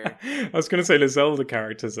over here. I was going to say the Zelda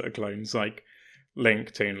characters that are clones, like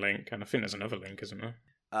Link, Toon Link, and I think there's another Link, isn't there?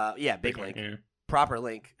 Yeah, Big Link. Yeah. Proper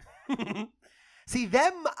Link. See,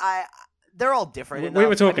 them, they're all different. We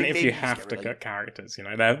were talking if you have to cut characters, you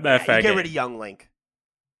know, they're fair you get game. rid of Young Link.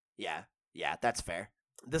 Yeah, that's fair.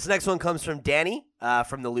 This next one comes from Danny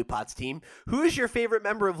from the Loot Pots team. Who is your favorite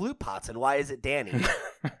member of Loot Pots, and why is it Danny?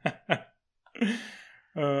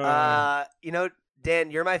 You know,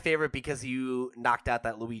 Dan, you're my favorite because you knocked out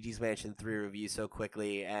that Luigi's Mansion 3 review so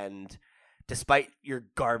quickly, and despite your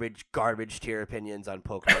garbage tier opinions on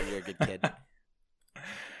Pokemon, you're a good kid.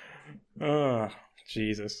 Oh,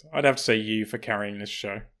 Jesus. I'd have to say you for carrying this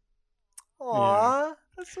show. Aww, yeah.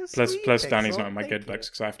 That's so sweet. Plus Danny's not in my good books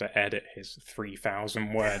because I have to edit his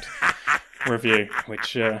 3,000 word review,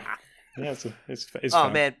 which, it's oh,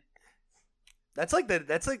 fun. Man. That's like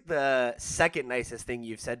the second nicest thing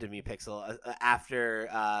you've said to me, Pixel. After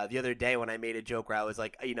the other day when I made a joke where I was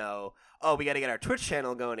like, you know, oh, we got to get our Twitch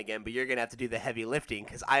channel going again, but you're gonna have to do the heavy lifting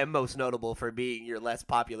because I am most notable for being your less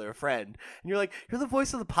popular friend. And you're like, you're the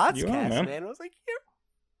voice of the podcast, man. I was like, yeah,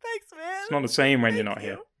 thanks, man. It's not the same when you're not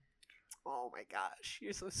here. Oh my gosh,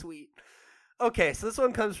 you're so sweet. Okay, so this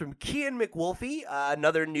one comes from Kian McWolfie,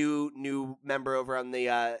 another new member over on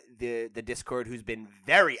the Discord who's been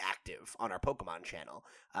very active on our Pokemon channel.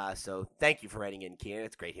 So thank you for writing in, Kian.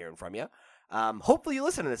 It's great hearing from you. Hopefully you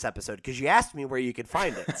listen to this episode because you asked me where you could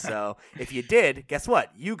find it. So if you did, guess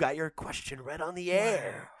what? You got your question read on the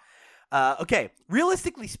air. Okay,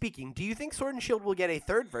 realistically speaking, do you think Sword and Shield will get a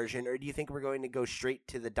third version, or do you think we're going to go straight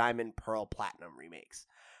to the Diamond, Pearl, Platinum remakes?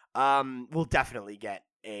 We'll definitely get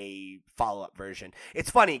a follow-up version.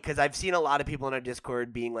 It's funny because I've seen a lot of people in our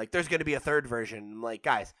Discord being like, there's going to be a third version. I'm like,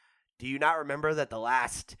 guys, do you not remember that the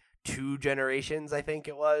last 2 generations, I think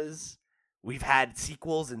it was, we've had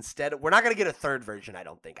sequels instead? We're not going to get a third version, I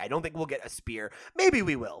don't think. I don't think we'll get a Spear. Maybe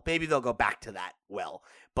we will. Maybe they'll go back to that well.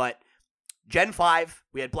 But Gen 5,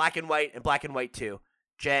 we had Black and White and Black and White 2.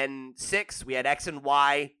 Gen 6, we had X and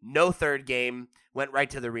Y, no third game, went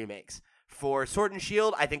right to the remakes. For Sword and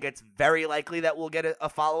Shield, I think it's very likely that we'll get a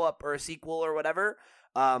follow-up or a sequel or whatever,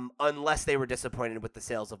 unless they were disappointed with the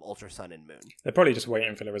sales of Ultra Sun and Moon. They're probably just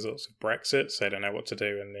waiting for the results of Brexit, so they don't know what to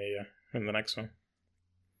do in the next one.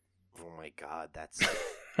 Oh my god,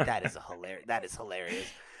 that is hilarious.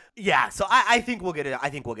 Yeah, so I think we'll get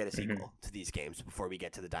a sequel to these games before we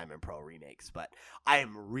get to the Diamond and Pearl remakes. But I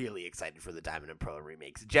am really excited for the Diamond and Pearl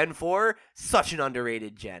remakes. Gen 4, such an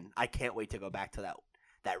underrated gen. I can't wait to go back to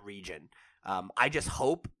that region. I just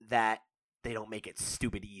hope that they don't make it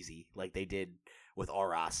stupid easy like they did with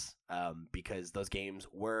Oras, because those games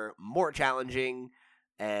were more challenging,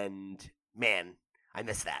 and man, I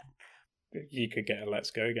miss that. You could get a Let's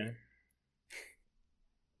Go game.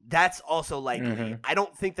 That's also likely. I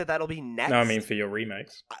don't think that'll be next. No, I mean for your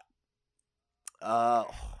remakes. Don't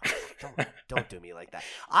do me like that.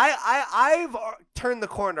 I've turned the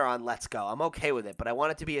corner on Let's Go. I'm okay with it, but I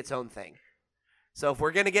want it to be its own thing. So if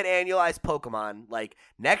we're going to get annualized Pokemon, like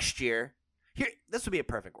next year, this would be a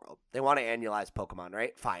perfect world. They want to annualize Pokemon,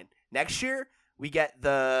 right? Fine. Next year, we get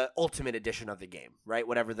the Ultimate Edition of the game, right?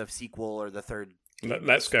 Whatever the sequel or the third game.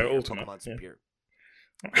 Let's Go Ultimate. Pokemon Superior.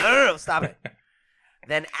 No, stop it.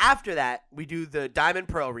 Then after that, we do the Diamond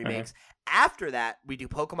Pearl remakes. After that, we do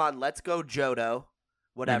Pokemon Let's Go Johto,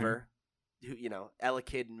 whatever.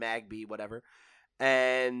 Elekid and Magby, whatever.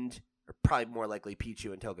 And or probably more likely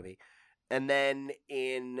Pichu and Togepi. And then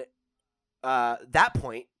in that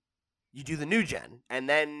point, you do the new gen. And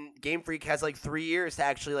then Game Freak has like 3 years to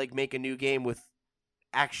actually like make a new game with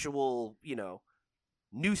actual,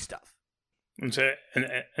 new stuff.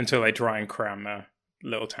 Until they try and cram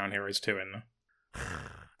Little Town Heroes 2 in there.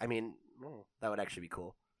 I mean, that would actually be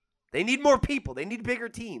cool. They need more people. They need bigger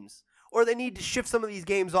teams. Or they need to shift some of these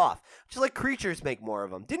games off. Just like Creatures make more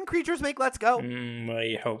of them. Didn't Creatures make Let's Go?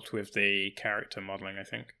 They helped with the character modeling, I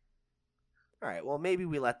think. All right, well, maybe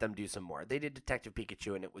we let them do some more. They did Detective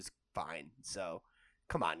Pikachu, and it was fine. So,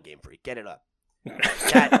 come on, Game Freak. Get it up.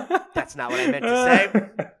 That's not what I meant to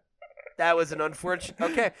say. That was an unfortunate...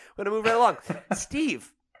 Okay, we're going to move right along.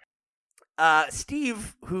 Steve.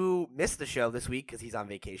 Steve, who missed the show this week because he's on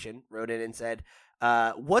vacation, wrote in and said,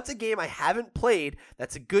 what's a game I haven't played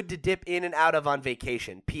that's good to dip in and out of on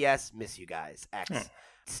vacation? P.S. Miss you guys. X. Oh.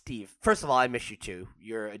 Steve, first of all, I miss you too.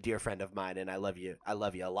 You're a dear friend of mine, and I love you. I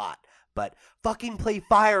love you a lot. But fucking play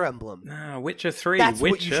Fire Emblem. No, Witcher 3. That's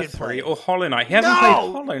Witcher 3 play. Or Hollow Knight. He hasn't played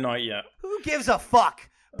Hollow Knight yet. Who gives a fuck?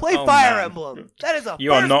 Play Fire Emblem. That is a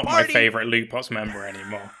You are not my favorite Loot Pots member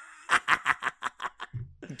anymore.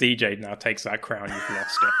 DJ now takes that crown. You've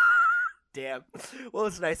lost it. Damn. Well,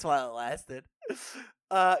 it's nice while it lasted.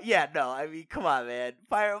 I mean, come on, man.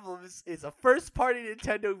 Fire Emblem is a first-party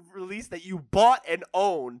Nintendo release that you bought and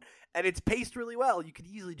own, and it's paced really well. You could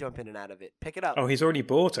easily jump in and out of it. Pick it up. Oh, he's already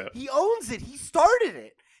bought it. He owns it. He started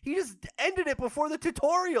it. He just ended it before the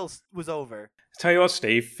tutorial was over. Tell you what,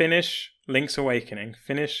 Steve, finish Link's Awakening,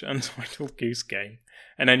 finish Untitled Goose Game,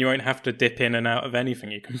 and then you won't have to dip in and out of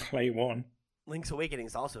anything. You can play one. Link's Awakening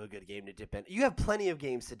is also a good game to dip in. You have plenty of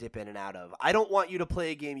games to dip in and out of. I don't want you to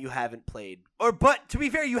play a game you haven't played. But to be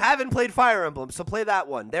fair, you haven't played Fire Emblem, so play that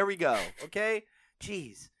one. There we go. Okay?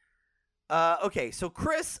 Jeez. Okay, so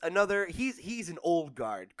Chris, he's an old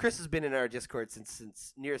guard. Chris has been in our Discord since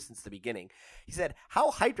the beginning. He said,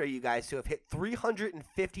 "How hyped are you guys to have hit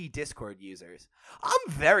 350 Discord users?" I'm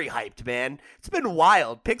very hyped, man. It's been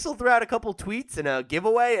wild. Pixel threw out a couple tweets and a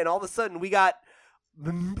giveaway, and all of a sudden we got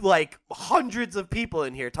like hundreds of people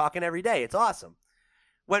in here talking every day. It's awesome.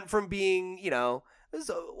 Went from being,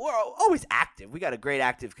 we're always active. We got a great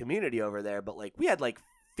active community over there, but like we had like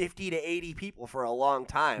 50 to 80 people for a long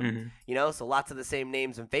time, so lots of the same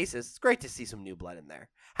names and faces. It's great to see some new blood in there.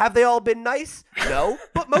 Have they all been nice? No,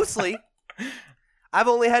 but mostly. I've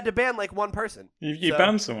only had to ban like one person. You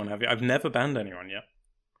banned someone, have you? I've never banned anyone yet.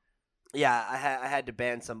 Yeah, I had to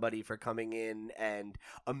ban somebody for coming in and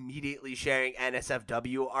immediately sharing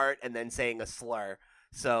NSFW art and then saying a slur.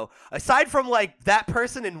 So aside from like that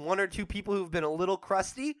person and one or two people who've been a little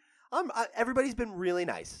crusty, everybody's been really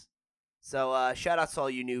nice. So shout out to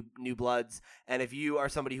all you new bloods. And if you are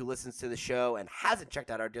somebody who listens to the show and hasn't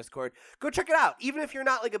checked out our Discord, go check it out. Even if you're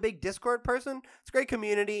not like a big Discord person, it's a great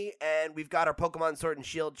community. And we've got our Pokemon Sword and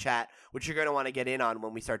Shield chat, which you're going to want to get in on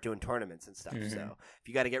when we start doing tournaments and stuff. So if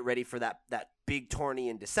you got to get ready for that big tourney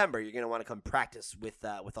in December, you're going to want to come practice with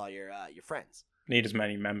all your friends. Need as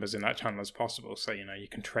many members in that channel as possible, so you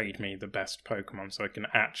can trade me the best Pokemon, so I can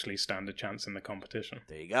actually stand a chance in the competition.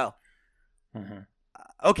 There you go.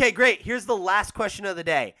 Okay, great. Here's the last question of the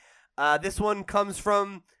day. This one comes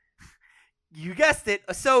from, you guessed it,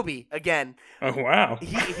 Asobi again. Oh wow!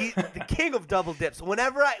 He's the king of double dips.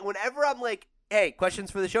 Whenever I'm like, hey, questions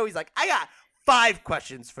for the show, he's like, I got 5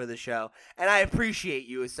 questions for the show, and I appreciate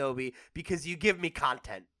you, Asobi, because you give me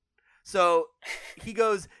content. So he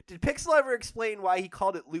goes, did Pixel ever explain why he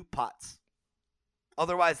called it Loot Pots?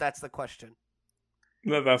 Otherwise, that's the question.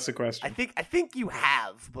 No, that's the question. I think you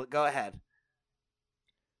have, but go ahead.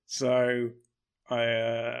 So,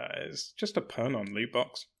 it's just a pun on loot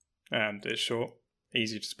box, and it's short,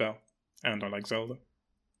 easy to spell, and I like Zelda.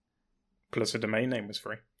 Plus, the domain name was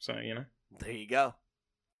free, so There you go.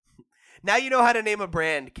 Now you know how to name a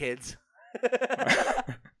brand, kids.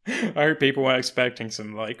 I hope people were expecting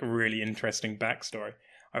some really interesting backstory.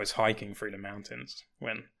 I was hiking through the mountains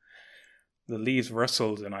when the leaves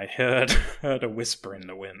rustled and I heard a whisper in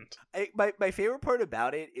the wind. My favorite part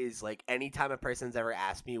about it is anytime a person's ever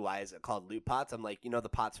asked me why is it called Loot Pots, I'm like, the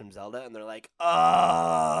pots from Zelda, and they're like,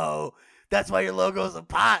 oh, that's why your logo is a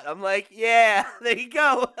pot. I'm like, yeah, there you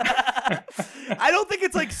go. I don't think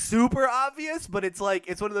it's super obvious, but it's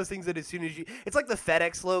one of those things that as soon as it's like the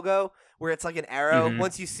FedEx logo where it's like an arrow. Mm-hmm.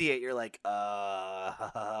 Once you see it, you're like, oh.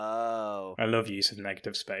 I love use of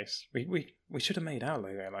negative space. We should have made our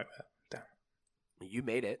logo like that. Damn. You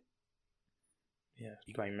made it. Yeah,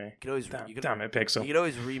 blame me. You could always, damn it, Pixel. You could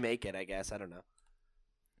always remake it, I guess. I don't know.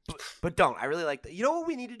 But don't. I really like that. You know what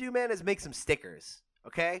we need to do, man, is make some stickers.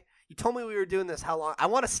 Okay? You told me we were doing this how long? I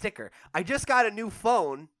want a sticker. I just got a new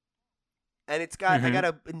phone, and it's got I got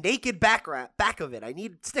a naked back of it. I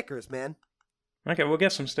need stickers, man. Okay, we'll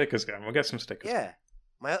get some stickers going. Yeah.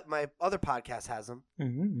 My other podcast has them.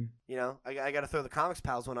 Mm-hmm. You know, I got to throw the Comics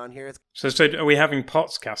Pals one on here. It's So are we having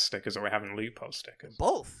Potscast stickers or are we having Loot Pod stickers?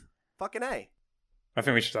 both. Fucking A. I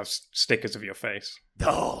think we should have stickers of your face.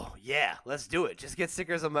 Oh, yeah. Let's do it. Just get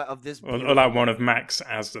stickers of this. Or like one of Max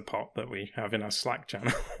as the pot that we have in our Slack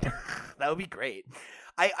channel. That would be great.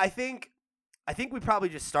 I think we probably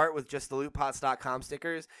just start with just the lootpots.com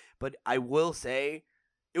stickers, but I will say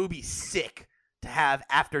it would be sick to have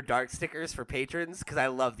After Dark stickers for patrons because I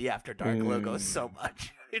love the After Dark logo so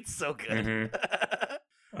much. It's so good.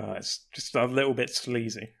 Mm-hmm. It's just a little bit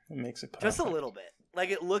sleazy. It makes it perfect. Just a little bit. Like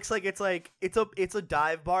it looks like it's a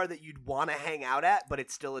dive bar that you'd want to hang out at, but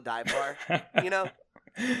it's still a dive bar. You know?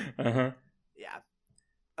 Uh-huh. Yeah.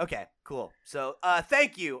 Okay, cool. So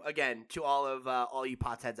thank you again to all you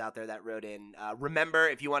pots heads out there that wrote in. Remember,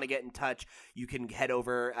 if you want to get in touch, you can head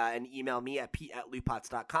over and email me at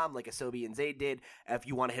pete@lootpots.com like Asobi and Zayd did. If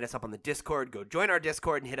you want to hit us up on the Discord, go join our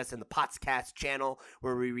Discord and hit us in the Potscast channel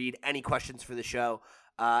where we read any questions for the show.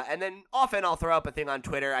 And then often I'll throw up a thing on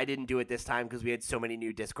Twitter. I didn't do it this time because we had so many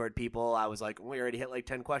new Discord people. I was like, we already hit like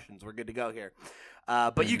 10 questions. We're good to go here.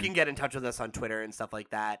 But you can get in touch with us on Twitter and stuff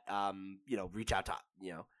like that. Reach out to,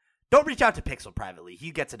 don't reach out to Pixel privately.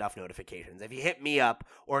 He gets enough notifications. If you hit me up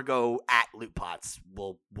or go at LootPots,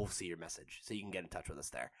 we'll see your message. So you can get in touch with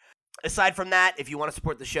us there. Aside from that, if you want to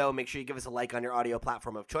support the show, make sure you give us a like on your audio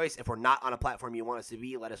platform of choice. If we're not on a platform you want us to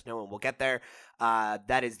be, let us know and we'll get there.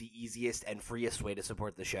 That is the easiest and freest way to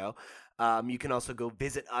support the show. You can also go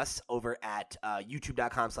visit us over at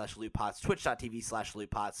youtube.com/lootpots,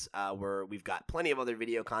 twitch.tv/lootpots, where we've got plenty of other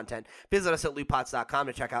video content. Visit us at lootpots.com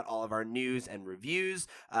to check out all of our news and reviews.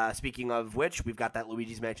 Speaking of which, we've got that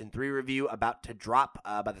Luigi's Mansion 3 review about to drop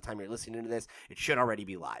by the time you're listening to this. It should already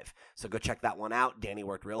be live. So go check that one out. Danny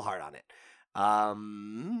worked real hard on it.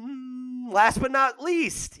 Last but not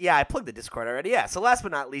least, I plugged the Discord already. So last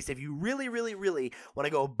but not least, if you really, really, really want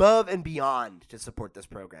to go above and beyond to support this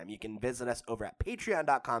program, you can visit us over at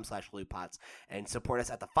patreon.com/lootpots and support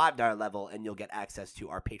us at the $5 level, and you'll get access to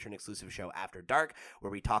our patron exclusive show After Dark,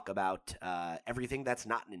 where we talk about everything that's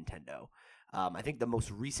not Nintendo. I think the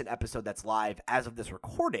most recent episode that's live as of this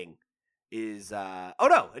recording is a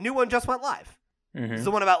new one just went live. Mm-hmm. It's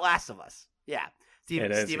the one about Last of Us. Yeah. Steve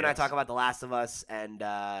and I talk about The Last of Us, and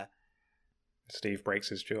Steve breaks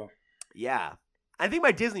his jaw. Yeah. I think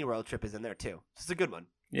my Disney World trip is in there, too. It's a good one.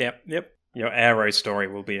 Yep. Your Arrow story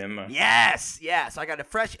will be in there. Yes! Yeah, so I got a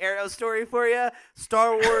fresh Arrow story for you,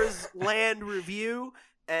 Star Wars Land review,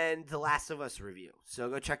 and The Last of Us review. So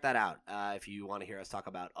go check that out if you want to hear us talk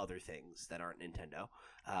about other things that aren't Nintendo.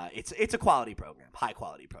 It's a quality program,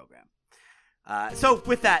 high-quality program. So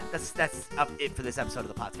with that, that's it for this episode of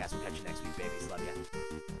the podcast. We'll catch you next week, babies. Love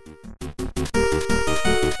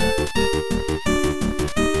ya.